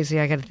 That's crazy.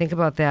 I got to think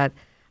about that.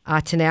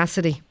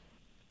 Tenacity.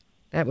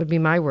 That would be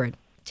my word.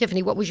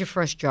 Tiffany, what was your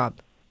first job?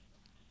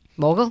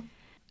 Mogul?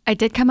 I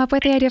did come up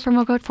with the idea for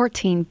Mogul at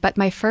 14, but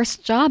my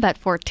first job at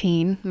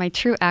 14, my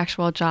true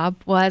actual job,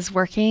 was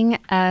working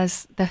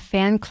as the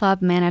fan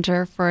club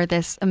manager for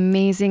this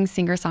amazing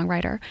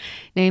singer-songwriter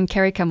named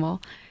Carrie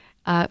Kimmel.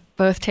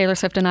 Both Taylor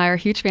Swift and I are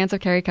huge fans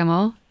of Carrie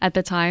Kimmel at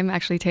the time.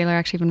 Actually,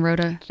 Taylor even wrote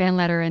a fan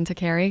letter into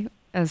Carrie,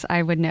 as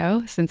I would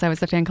know, since I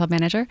was the fan club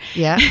manager.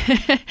 Yeah.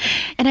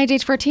 And at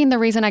age 14, the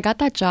reason I got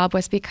that job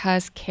was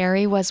because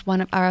Carrie was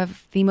one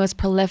of the most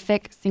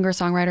prolific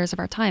singer-songwriters of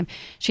our time.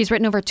 She's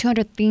written over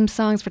 200 theme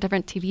songs for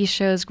different TV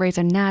shows, Grey's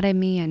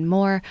Anatomy, and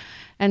more.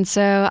 And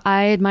so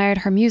I admired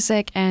her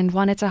music and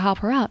wanted to help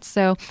her out.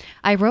 So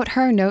I wrote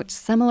her notes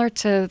similar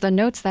to the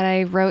notes that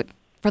I wrote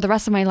for the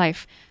rest of my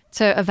life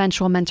to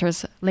eventual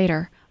mentors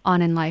later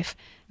on in life.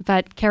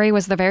 But Carrie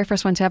was the very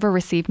first one to ever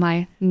receive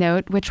my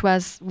note, which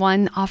was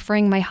one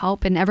offering my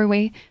help in every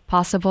way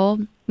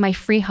possible, my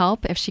free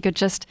help. If she could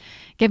just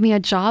give me a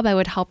job, I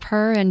would help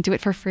her and do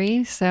it for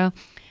free. So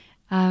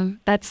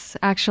that's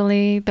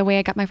actually the way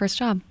I got my first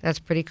job. That's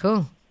pretty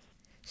cool.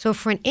 So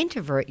for an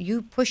introvert,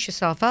 you push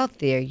yourself out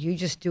there. You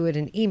just do it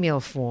in email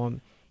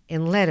form,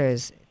 in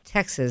letters,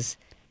 texts,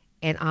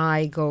 and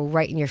I go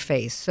right in your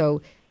face.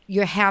 So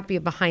you're happier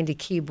behind a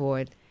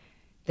keyboard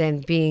than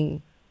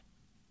being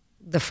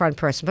the front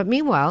person. But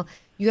meanwhile,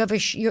 you have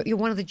you're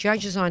one of the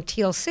judges on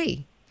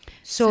TLC.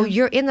 So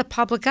you're in the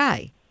public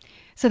eye.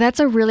 So that's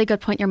a really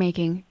good point you're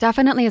making.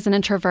 Definitely as an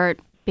introvert,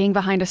 being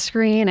behind a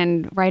screen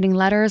and writing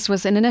letters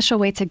was an initial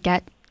way to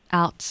get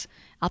out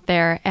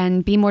there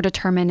and be more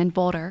determined and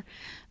bolder.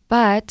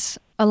 But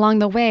along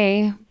the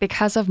way,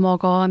 because of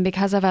Mogul and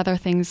because of other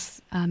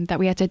things that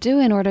we had to do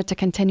in order to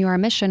continue our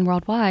mission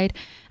worldwide,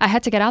 I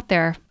had to get out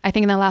there. I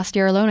think in the last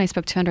year alone, I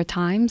spoke 200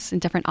 times in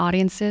different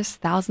audiences,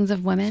 thousands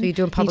of women. So you're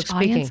doing public each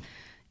audience. speaking?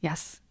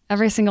 Yes.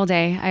 Every single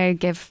day, I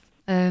give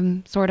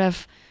sort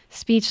of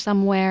speech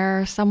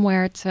somewhere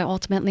to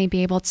ultimately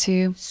be able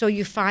to. So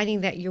you're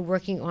finding that you're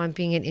working on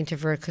being an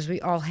introvert because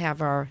we all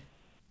have our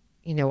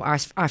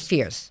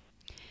fears.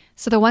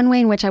 So the one way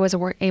in which I was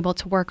able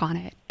to work on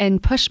it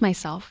and push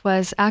myself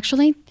was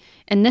actually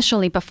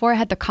initially, before I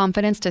had the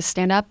confidence to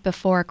stand up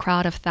before a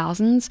crowd of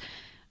thousands,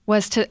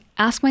 was to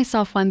ask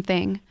myself one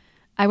thing.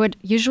 I would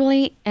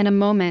usually, in a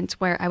moment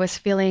where I was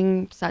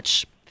feeling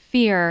such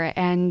fear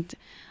and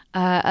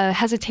a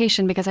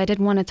hesitation because I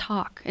didn't want to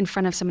talk in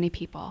front of so many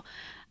people,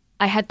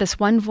 I had this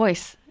one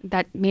voice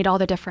that made all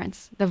the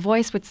difference. The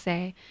voice would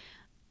say,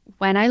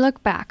 when I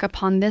look back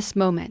upon this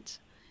moment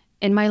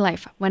in my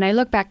life, when I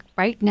look back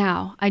right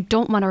now, I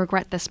don't want to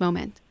regret this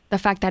moment. The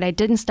fact that I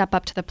didn't step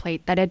up to the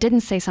plate, that I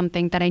didn't say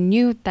something that I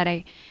knew that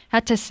I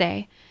had to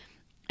say.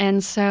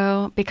 And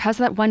so because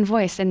of that one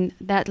voice and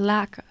that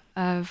lack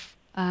of,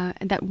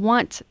 that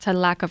want to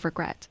lack of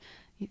regret,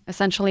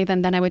 essentially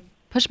then I would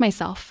push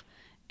myself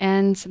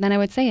and then I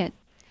would say it.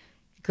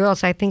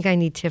 Girls, I think I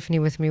need Tiffany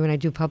with me when I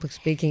do public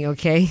speaking,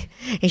 okay?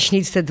 And she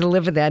needs to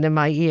deliver that in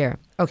my ear.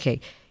 Okay,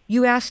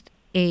 you asked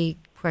a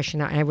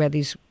question, and I read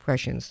these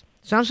questions.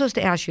 So I'm supposed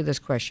to ask you this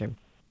question.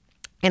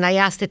 And I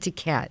asked it to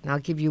Kat, and I'll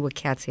give you what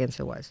Kat's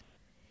answer was.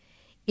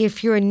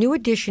 If you're a new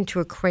addition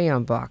to a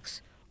crayon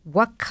box,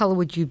 what color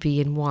would you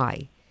be and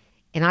why?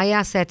 And I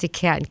asked that to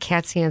Kat, and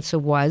Kat's answer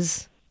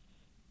was,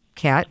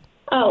 Kat?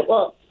 Oh,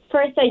 well,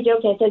 first I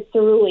joked, I said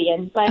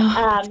cerulean, but...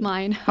 That's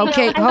mine.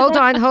 Okay, hold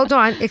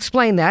on.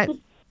 Explain that.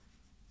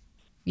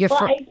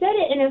 I said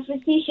it in a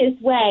facetious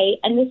way,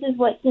 and this is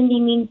what Cindy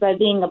means by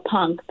being a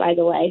punk, by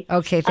the way.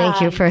 Okay, thank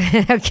you for,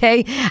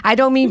 okay. I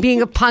don't mean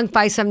being a punk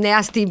by some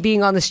nasty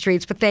being on the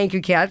streets, but thank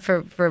you, Kat,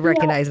 for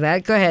recognizing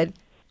that. Go ahead.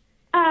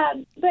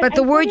 But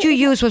the word you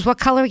used was what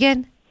color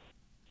again?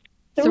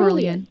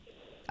 Cerulean.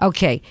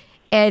 Okay.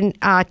 And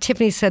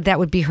Tiffany said that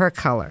would be her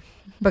color.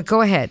 But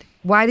go ahead.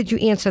 Why did you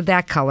answer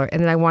that color?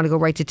 And then I want to go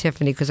right to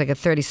Tiffany because I got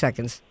 30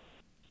 seconds.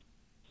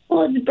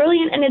 Well, it's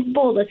brilliant and it's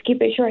bold. Let's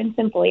keep it short and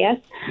simple, yes?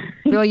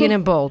 Brilliant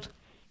and bold.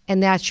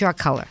 And that's your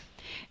color.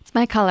 It's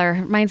my color.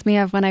 It reminds me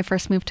of when I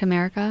first moved to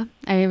America.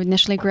 I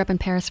initially grew up in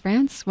Paris,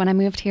 France. When I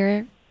moved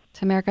here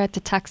to America, to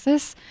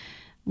Texas,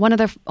 one of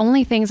the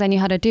only things I knew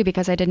how to do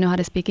because I didn't know how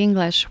to speak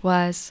English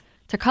was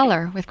to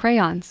color with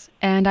crayons.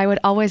 And I would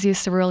always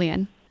use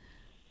cerulean.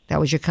 That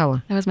was your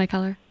color. That was my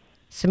color.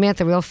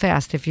 Samantha, real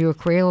fast, if you were a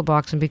Crayola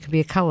box and it could be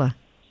a color,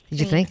 did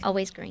you think?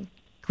 Always green.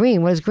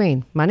 Green. What is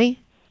green? Money?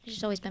 It's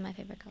just always been my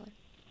favorite color.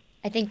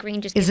 I think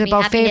green just Is gives it me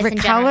about happiness favorite in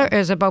color general. or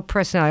is it about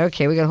personality?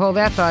 Okay, we got to hold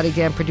that thought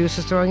again.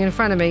 Producer's throwing it in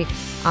front of me.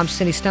 I'm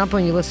Cindy Stumpo,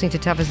 and you're listening to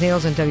Tough as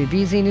Nails on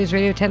WBZ News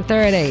Radio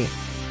 1030.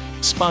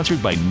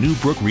 Sponsored by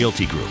Newbrook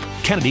Realty Group,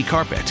 Kennedy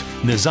Carpet,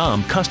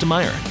 Nizam Custom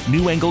Iron,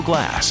 New Angle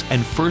Glass,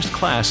 and First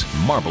Class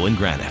Marble and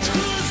Granite. Who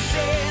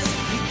says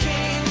you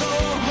can't go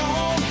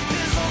home?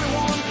 There's only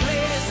one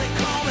place they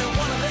call it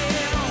one of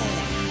their own.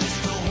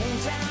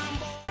 It's the hometown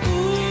boy.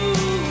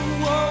 Ooh,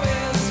 woe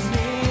is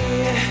me.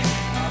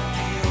 I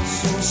feel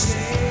so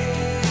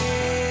sad.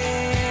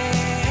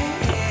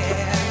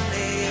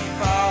 They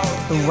fall.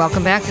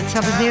 Welcome back to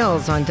Tough as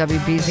Nails on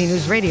WBZ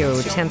News Radio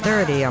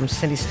 1030. I'm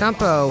Cindy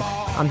Stumpo.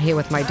 I'm here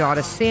with my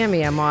daughter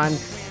Sammy. I'm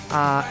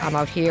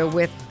out here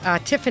with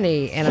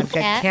Tiffany, and I've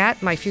got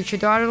Kat, my future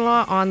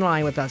daughter-in-law,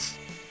 online with us.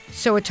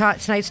 So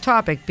tonight's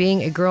topic,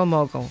 being a girl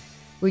mogul.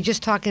 We were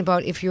just talking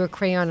about if you're a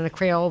crayon in a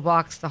Crayola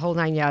box, the whole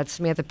 9 yards.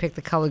 Samantha picked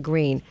the color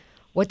green.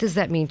 What does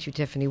that mean to you,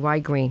 Tiffany? Why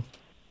green?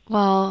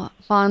 Well,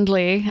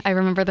 fondly, I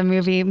remember the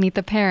movie Meet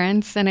the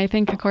Parents, and I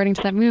think according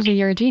to that movie,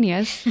 you're a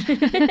genius.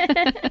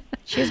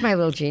 She's my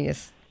little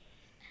genius.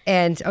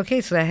 And, okay,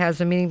 so that has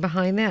a meaning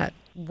behind that.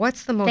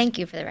 What's the most... Thank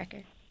you for the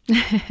record.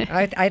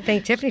 I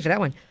thank Tiffany for that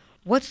one.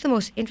 What's the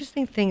most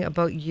interesting thing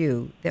about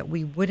you that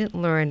we wouldn't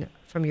learn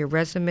from your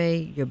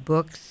resume, your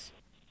books,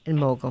 and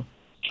Mogul?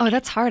 Oh,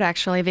 that's hard,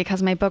 actually,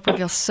 because my book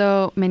reveals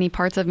so many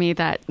parts of me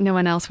that no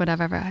one else would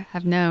ever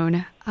have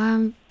known.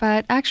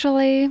 But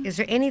actually... Is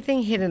there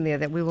anything hidden there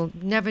that we will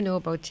never know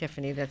about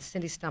Tiffany that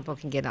Cindy Stumpo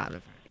can get out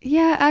of her?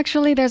 Yeah,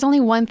 actually, there's only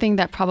one thing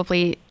that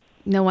probably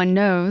no one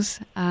knows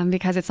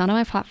because it's not on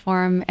my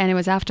platform and it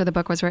was after the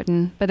book was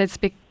written. But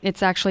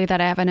it's actually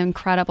that I have an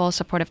incredible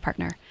supportive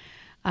partner.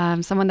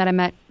 Someone that I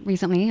met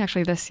recently,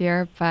 actually this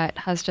year, but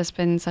has just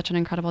been such an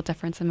incredible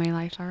difference in my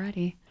life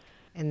already.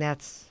 And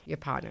that's your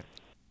partner?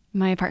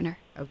 My partner.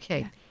 Okay.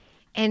 Yeah.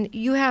 And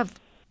you have,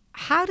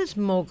 how does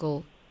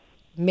Mogul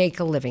make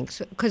a living?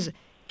 Because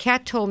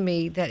Kat told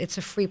me that it's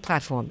a free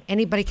platform.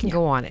 Anybody can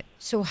go on it.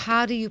 So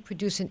how do you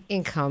produce an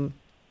income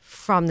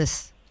from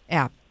this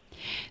app?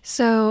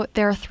 So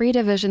there are 3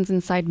 divisions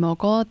inside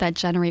Mogul that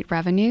generate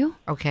revenue.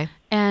 Okay.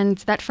 And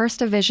that first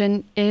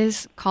division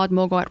is called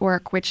Mogul at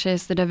Work, which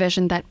is the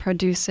division that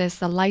produces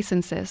the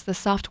licenses, the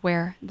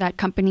software that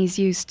companies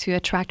use to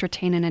attract,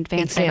 retain, and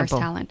advance diverse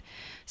talent.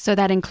 So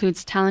that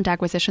includes talent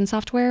acquisition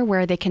software,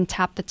 where they can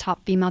tap the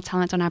top female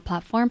talent on our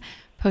platform,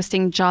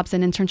 posting jobs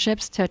and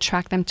internships to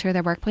attract them to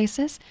their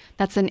workplaces.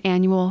 That's an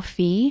annual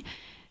fee.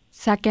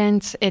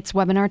 Second, it's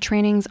webinar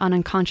trainings on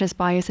unconscious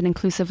bias and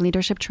inclusive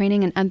leadership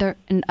training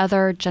and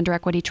other gender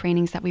equity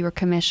trainings that we were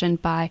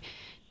commissioned by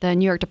the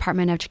New York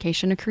Department of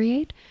Education to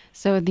create.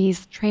 So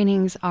these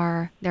trainings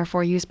are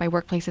therefore used by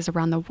workplaces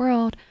around the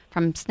world,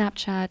 from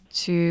Snapchat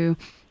to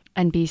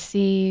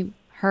NBC,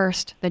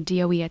 Hearst, the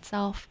DOE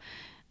itself,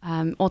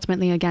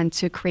 ultimately, again,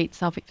 to create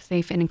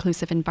safe and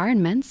inclusive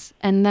environments.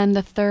 And then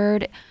the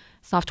third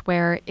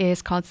software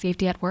is called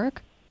Safety at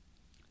Work.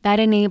 That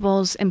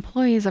enables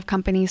employees of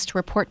companies to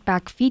report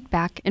back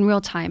feedback in real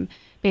time,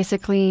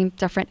 basically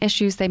different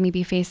issues they may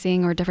be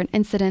facing or different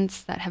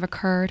incidents that have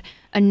occurred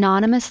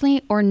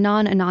anonymously or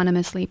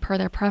non-anonymously per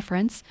their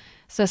preference,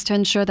 so as to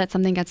ensure that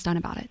something gets done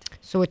about it.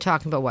 So we're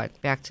talking about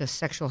what? Back to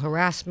sexual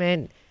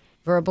harassment,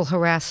 verbal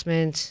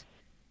harassment,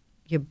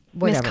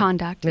 whatever.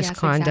 Misconduct. Yes,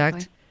 Misconduct.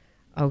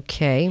 exactly.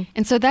 Okay.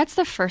 And so that's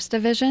the first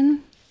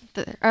division.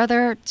 The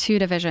other 2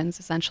 divisions,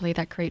 essentially,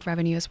 that create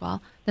revenue as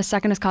well. The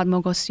second is called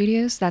Mogul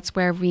Studios. That's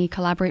where we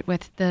collaborate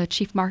with the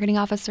chief marketing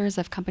officers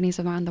of companies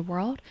around the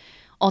world,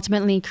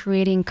 ultimately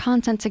creating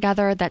content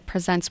together that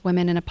presents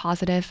women in a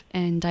positive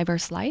and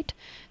diverse light.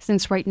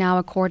 Since right now,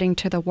 according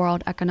to the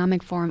World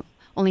Economic Forum,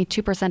 only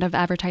 2% of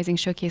advertising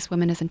showcase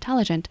women as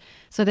intelligent.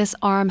 So this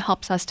arm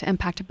helps us to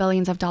impact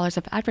billions of dollars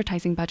of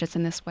advertising budgets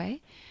in this way.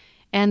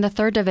 And the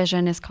third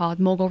division is called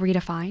Mogul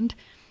Redefined.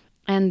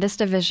 And this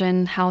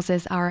division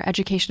houses our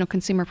educational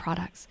consumer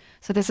products.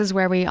 So this is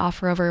where we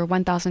offer over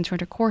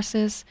 1,200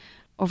 courses,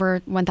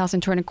 over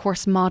 1,200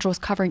 course modules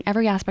covering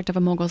every aspect of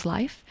a mogul's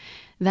life,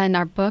 then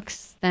our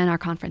books, then our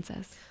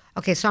conferences.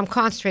 Okay, so I'm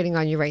concentrating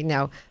on you right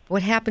now.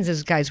 What happens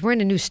is, guys, we're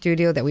in a new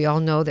studio that we all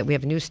know that we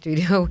have a new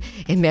studio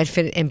in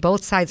Medford, and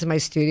both sides of my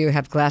studio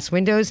have glass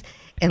windows.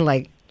 And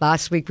like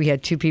last week, we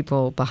had 2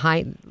 people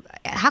behind.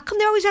 How come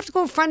they always have to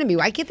go in front of me?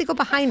 Why can't they go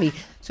behind me?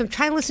 So I'm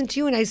trying to listen to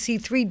you, and I see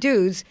 3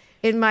 dudes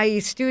in my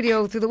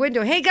studio through the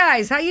window. Hey,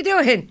 guys, how you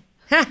doing?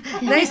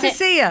 Nice to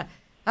see you.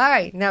 All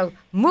right, now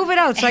move it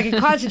out so I can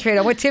concentrate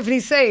on what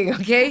Tiffany's saying,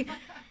 okay?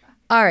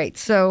 All right,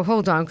 so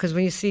hold on, because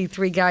when you see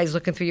 3 guys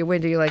looking through your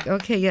window, you're like,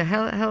 okay, yeah,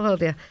 hello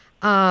there.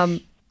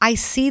 I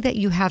see that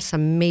you have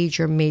some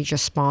major, major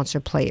sponsor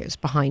players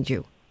behind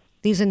you.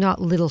 These are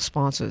not little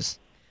sponsors.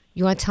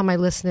 You want to tell my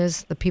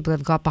listeners the people that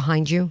have got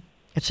behind you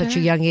at such a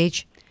young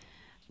age?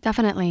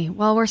 Definitely.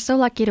 Well, we're so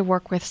lucky to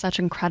work with such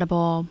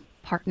incredible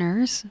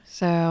partners.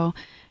 So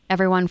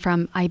everyone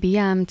from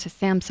IBM to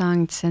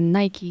Samsung to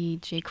Nike,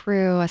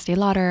 J.Crew, Estee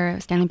Lauder,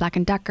 Stanley Black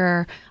 &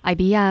 Decker,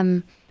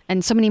 IBM,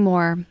 and so many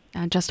more,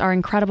 just are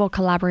incredible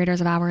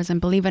collaborators of ours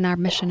and believe in our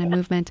mission and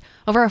movement.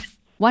 Over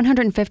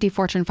 150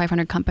 Fortune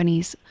 500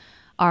 companies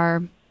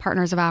are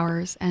partners of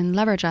ours and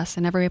leverage us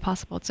in every way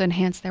possible to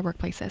enhance their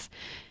workplaces.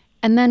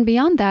 And then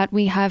beyond that,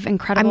 we have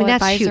incredible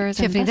that's advisors. huge.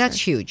 Tiffany, and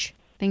that's huge.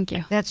 Thank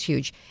you. That's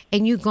huge.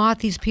 And you got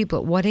these people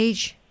at what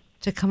age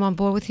to come on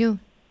board with you?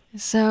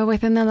 So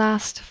within the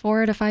last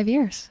 4 to 5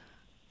 years.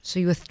 So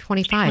you were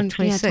 25,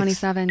 26. Yeah,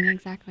 27,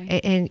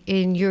 exactly.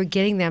 And you're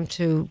getting them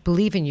to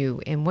believe in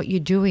you and what you're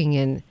doing.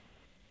 And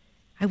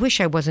I wish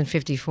I wasn't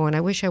 54, and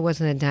I wish I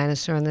wasn't a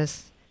dinosaur in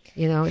this.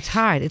 You know, it's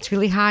hard. It's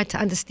really hard to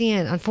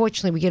understand.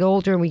 Unfortunately, we get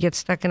older and we get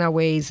stuck in our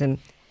ways.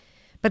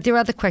 But there are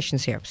other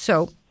questions here.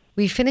 So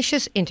we finish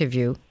this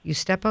interview. You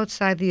step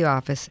outside the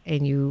office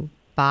and you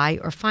buy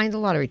or find a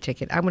lottery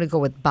ticket. I'm going to go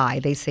with buy.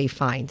 They say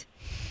find.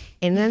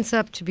 And it ends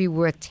up to be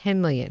worth $10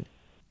 million.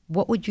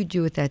 What would you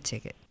do with that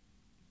ticket?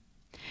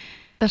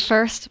 The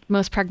first,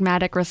 most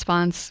pragmatic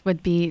response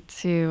would be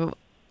to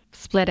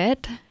split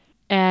it,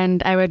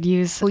 and I would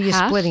use Who are you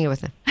half. splitting it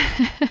with?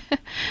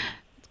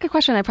 Good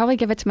question. I'd probably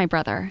give it to my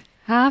brother.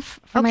 Half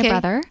for my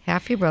brother.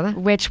 Half your brother.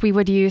 Which we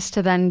would use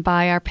to then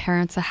buy our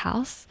parents a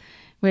house,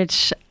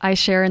 which I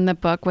share in the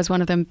book was one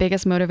of the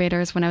biggest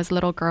motivators when I was a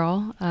little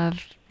girl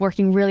of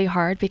working really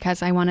hard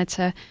because I wanted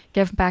to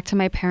give back to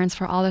my parents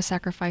for all the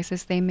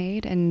sacrifices they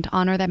made and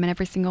honor them in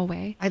every single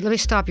way. Let me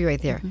stop you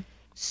right there. Mm-hmm.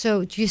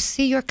 So do you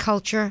see your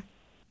culture?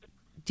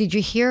 Did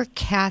you hear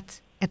Kat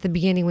at the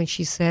beginning when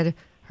she said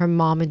her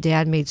mom and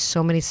dad made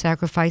so many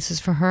sacrifices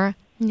for her?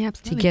 Yeah,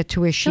 absolutely. To get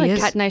to where she I feel is.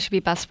 Kat and I should be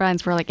best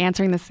friends. We're like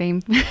answering the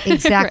same.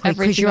 Exactly,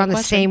 because you're on the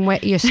question. same way.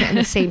 You're on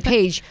the same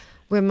page.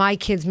 Where my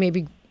kids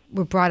maybe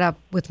were brought up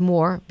with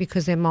more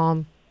because their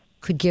mom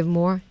could give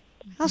more.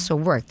 I also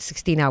worked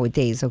 16-hour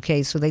days.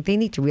 Okay, so they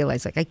need to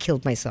realize like I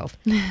killed myself.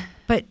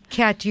 But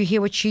Kat, do you hear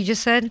what she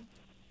just said?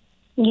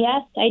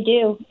 Yes, I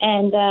do.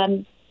 And,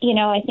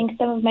 I think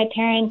some of my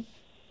parents'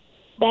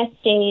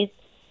 best days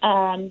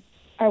are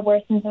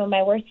worse than some of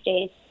my worst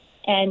days.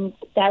 And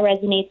that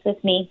resonates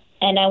with me.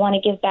 And I want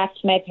to give back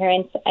to my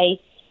parents. I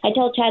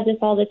tell Chad this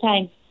all the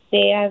time.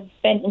 They have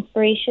been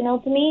inspirational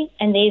to me,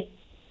 and they've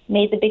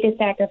made the biggest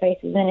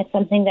sacrifices. And it's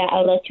something that I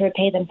would like to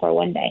repay them for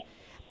one day.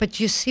 But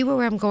you see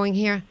where I'm going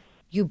here?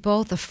 You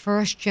both are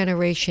first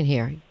generation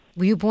here.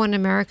 Were you born in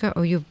America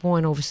or you were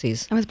born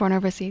overseas? I was born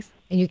overseas.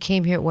 And you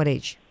came here at what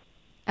age?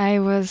 I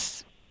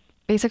was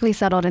basically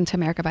settled into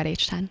America by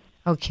age 10.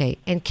 Okay,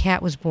 and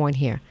Kat was born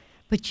here.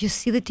 But you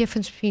see the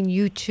difference between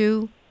you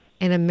two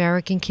and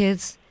American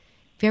kids?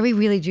 Very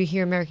rarely do you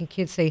hear American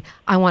kids say,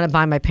 I want to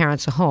buy my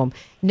parents a home.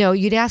 No,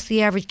 you'd ask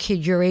the average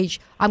kid your age,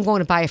 I'm going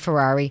to buy a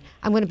Ferrari.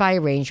 I'm going to buy a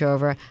Range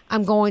Rover.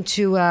 I'm going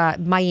to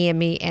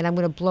Miami, and I'm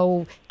going to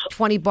blow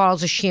 20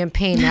 bottles of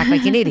champagne and act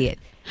like an idiot.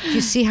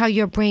 You see how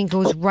your brain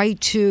goes right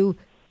to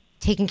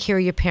taking care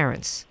of your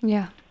parents.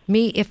 Yeah.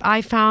 Me, if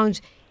I found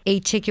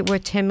a ticket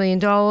worth $10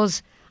 million,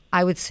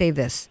 I would say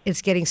this.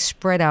 It's getting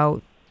spread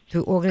out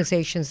through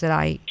organizations that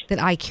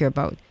I care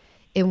about.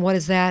 And what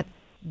is that?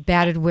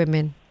 Battered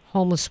women,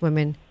 homeless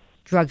women,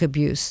 drug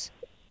abuse.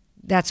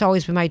 That's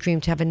always been my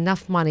dream, to have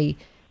enough money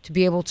to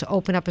be able to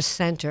open up a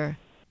center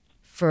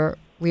for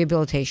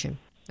rehabilitation,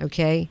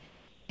 okay?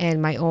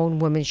 And my own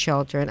women's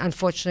shelter. And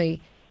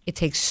unfortunately, it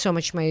takes so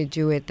much money to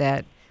do it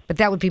but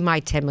that would be my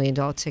 $10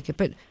 million ticket.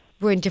 But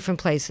we're in different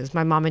places.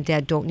 My mom and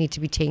dad don't need to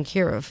be taken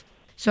care of.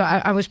 So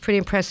I was pretty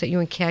impressed that you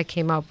and Kat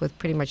came up with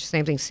pretty much the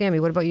same thing. Sammy,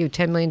 what about you?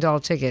 $10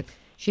 million ticket.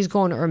 She's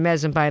going to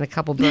Hermes and buying a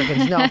couple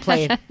Birkins. No, I'm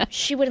playing.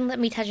 She wouldn't let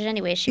me touch it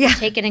anyway. She would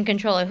take it and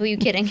control it. Who are you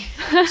kidding?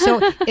 So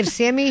if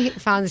Sammy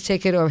found a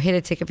ticket or hit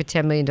a ticket for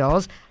 $10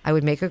 million, I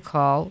would make her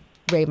call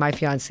Ray, my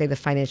fiance, the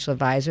financial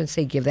advisor, and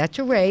say, give that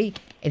to Ray,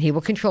 and he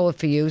will control it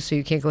for you so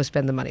you can't go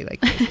spend the money like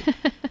crazy.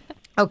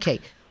 Okay,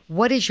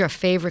 what is your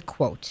favorite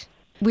quote?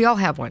 We all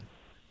have one.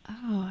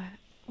 Oh,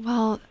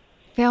 well,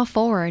 fail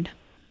forward.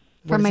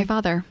 From my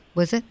father.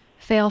 Was it?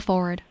 Fail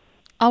forward.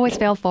 Always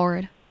fail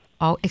forward.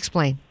 Oh,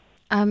 explain.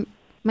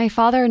 My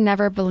father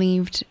never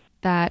believed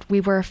that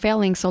we were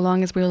failing so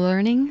long as we were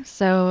learning.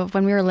 So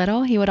when we were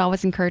little, he would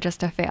always encourage us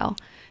to fail,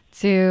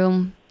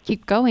 to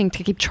keep going,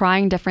 to keep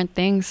trying different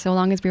things. So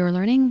long as we were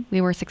learning, we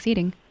were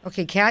succeeding.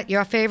 Okay, Kat,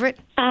 your favorite?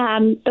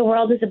 The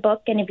world is a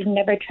book, and if you've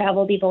never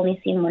traveled, you've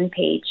only seen one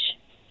page.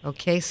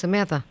 Okay,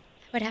 Samantha.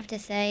 I would have to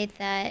say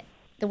that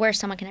the worst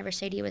someone can ever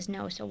say to you is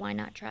no, so why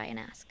not try and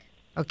ask?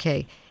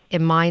 Okay,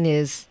 And mine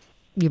is,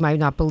 you might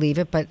not believe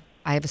it, but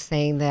I have a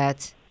saying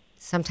that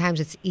sometimes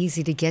it's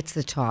easy to get to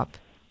the top.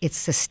 It's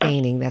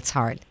sustaining that's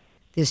hard.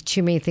 There's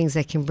too many things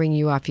that can bring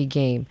you off your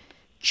game.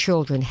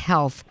 Children,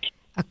 health,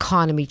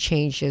 economy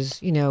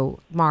changes,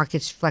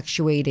 markets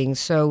fluctuating.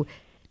 So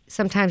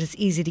sometimes it's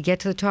easy to get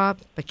to the top,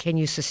 but can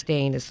you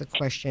sustain is the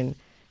question.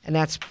 And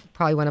that's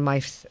probably one of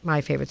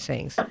my favorite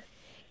sayings.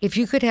 If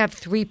you could have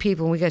 3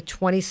 people, and we got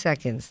 20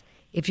 seconds,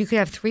 if you could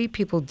have 3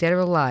 people dead or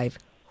alive,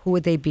 who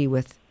would they be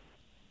with?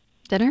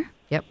 Dinner?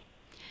 Yep.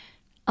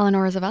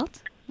 Eleanor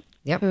Roosevelt.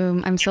 Yep.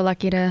 Whom I'm so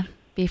lucky to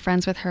be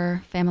friends with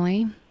her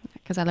family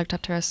because I looked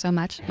up to her so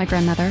much. My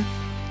grandmother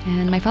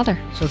and my father.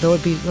 So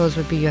those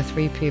would be your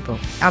 3 people.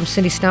 I'm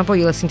Cindy Stumpo.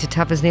 You're listening to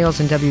Tough as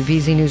Nails on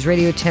WBZ News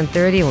Radio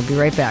 1030, and we'll be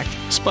right back.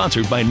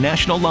 Sponsored by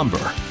National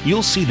Lumber.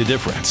 You'll see the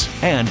difference.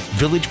 And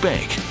Village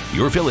Bank.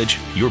 Your village,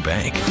 your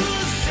bank. Who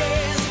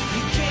says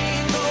you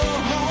can't go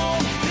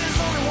home? There's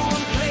only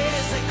one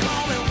place they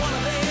call it one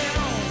of their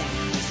own.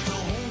 It's the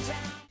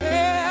hometown.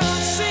 Yeah,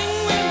 sing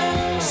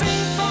with me,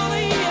 sing for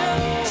the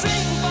year,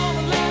 sing for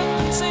the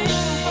laugh, sing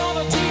for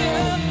the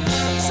tear,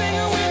 sing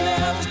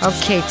with me.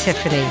 Okay,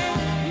 Tiffany.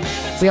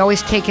 We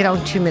always take it out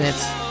in 2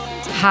 minutes.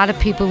 How do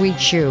people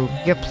reach you?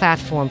 Your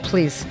platform,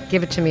 please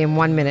give it to me in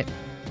 1 minute.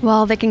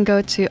 Well, they can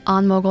go to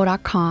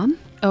onmogul.com,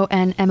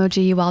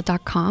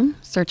 onmogul.com.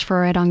 Search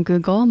for it on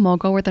Google.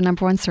 Mogul with the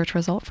 #1 search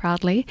result,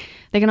 proudly.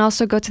 They can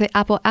also go to the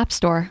Apple App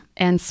Store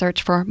and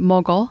search for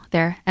Mogul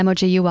there.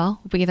 MOGUL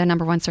will be the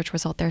 #1 search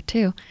result there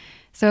too.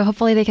 So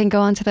hopefully they can go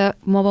onto the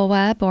mobile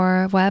web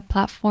or web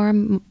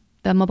platform,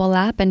 the mobile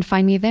app, and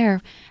find me there.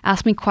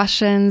 Ask me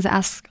questions,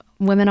 ask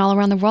women all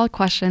around the world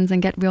questions,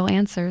 and get real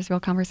answers, real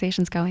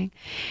conversations going.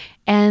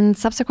 And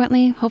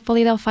subsequently,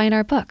 hopefully they'll find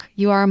our book,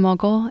 You Are a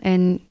Mogul,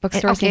 in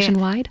bookstores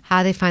nationwide.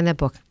 How do they find that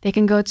book? They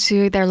can go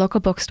to their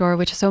local bookstore,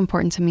 which is so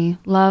important to me.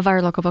 Love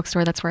our local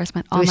bookstore. That's where I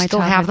spent all we my still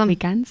have childhood them?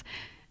 weekends.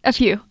 A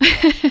few.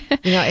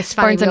 It's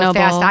funny Barnes and real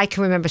fast. Noble. I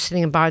can remember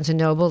sitting in Barnes &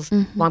 Noble's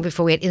long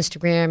before we had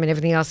Instagram and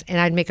everything else, and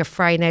I'd make a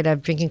Friday night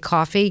of drinking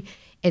coffee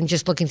and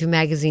just looking through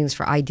magazines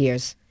for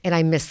ideas. And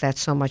I miss that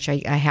so much. I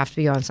have to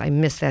be honest. I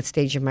miss that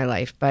stage of my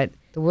life. But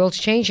the world's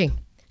changing.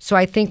 So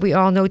I think we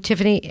all know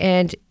Tiffany,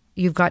 and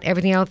you've got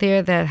everything out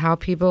there that how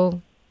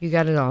people, you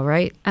got it all,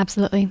 right?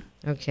 Absolutely.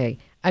 Okay.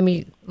 I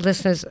mean,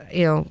 listeners,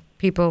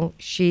 people,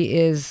 she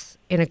is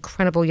an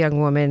incredible young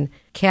woman.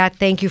 Kat,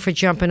 thank you for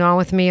jumping on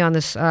with me on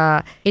this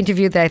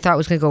interview that I thought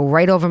was going to go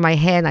right over my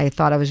head. I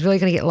thought I was really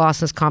going to get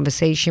lost in this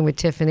conversation with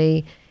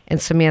Tiffany. And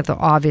Samantha,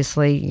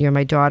 obviously, you're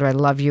my daughter. I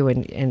love you,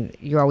 and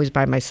you're always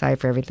by my side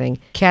for everything.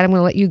 Kat, I'm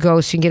going to let you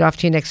go so you can get off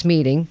to your next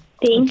meeting.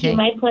 Thank you.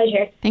 My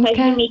pleasure. Thanks, Pleasure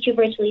Kat. to meet you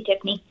virtually,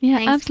 Tiffany. Yeah,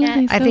 Thanks,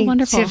 absolutely. Kat. So I think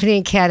wonderful. Tiffany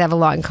and Kat have a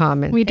lot in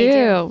common. We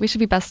do. We should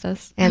be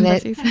besties. And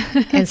that,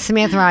 Besties. and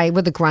Samantha and I,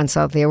 we're the grunts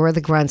out there. We're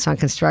the grunts on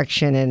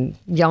construction and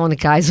yelling at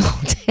guys all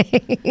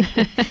day.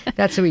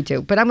 That's what we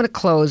do. But I'm going to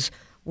close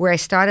where I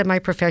started my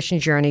profession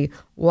journey,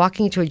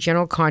 walking to a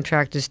general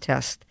contractor's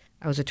test.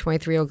 I was a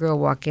 23-year-old girl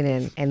walking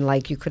in, and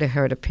you could have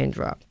heard a pin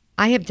drop.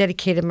 I have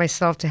dedicated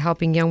myself to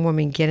helping young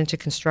women get into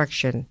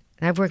construction,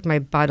 and I've worked my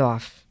butt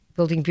off,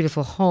 building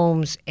beautiful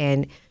homes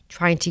and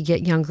trying to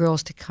get young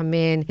girls to come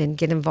in and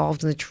get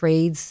involved in the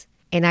trades.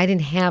 And I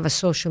didn't have a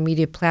social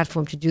media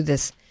platform to do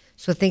this.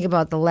 So think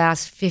about the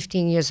last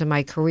 15 years of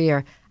my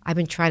career. I've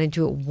been trying to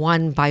do it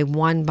one by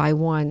one by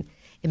one.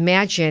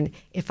 Imagine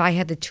if I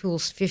had the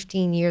tools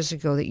 15 years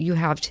ago that you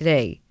have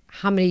today,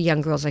 how many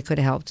young girls I could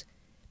have helped.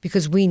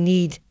 Because we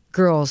need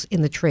girls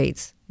in the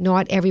trades.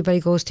 Not everybody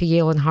goes to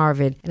Yale and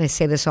Harvard, and I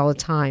say this all the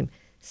time.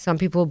 Some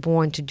people are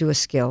born to do a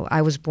skill.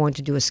 I was born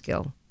to do a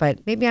skill. But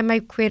maybe I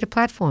might create a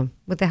platform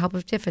with the help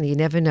of Tiffany. You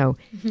never know.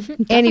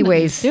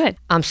 Anyways, Do it.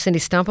 I'm Cindy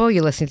Stumpo.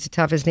 You're listening to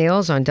Tough as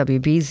Nails on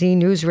WBZ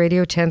News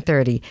Radio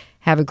 1030.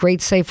 Have a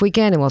great, safe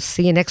weekend, and we'll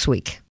see you next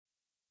week.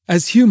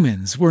 As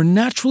humans, we're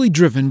naturally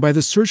driven by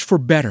the search for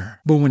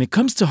better. But when it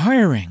comes to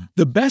hiring,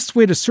 the best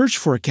way to search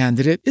for a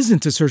candidate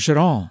isn't to search at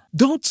all.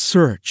 Don't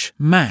search,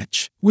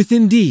 match with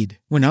Indeed.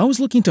 When I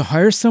was looking to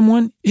hire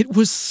someone, it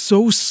was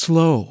so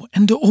slow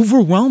and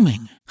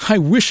overwhelming. I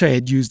wish I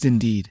had used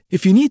Indeed.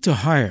 If you need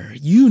to hire,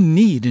 you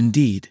need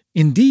Indeed.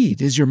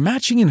 Indeed is your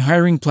matching and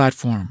hiring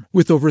platform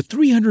with over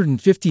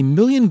 350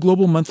 million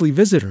global monthly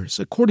visitors,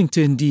 according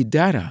to Indeed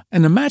data,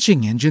 and a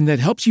matching engine that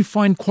helps you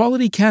find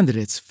quality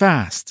candidates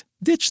fast.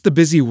 Ditch the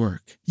busy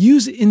work.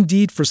 Use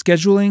Indeed for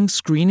scheduling,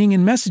 screening,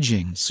 and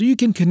messaging so you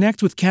can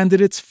connect with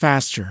candidates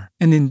faster.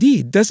 And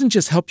Indeed doesn't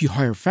just help you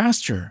hire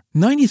faster.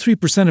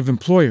 93% of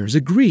employers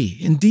agree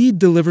Indeed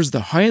delivers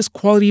the highest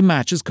quality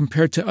matches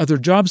compared to other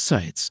job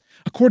sites,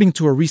 according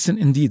to a recent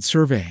Indeed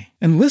survey.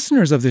 And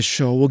listeners of this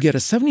show will get a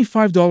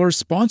 $75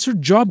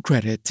 sponsored job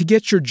credit to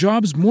get your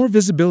jobs more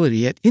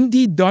visibility at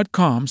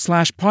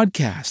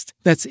Indeed.com/podcast.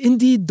 That's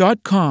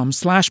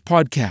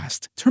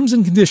Indeed.com/podcast. Terms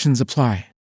and conditions apply.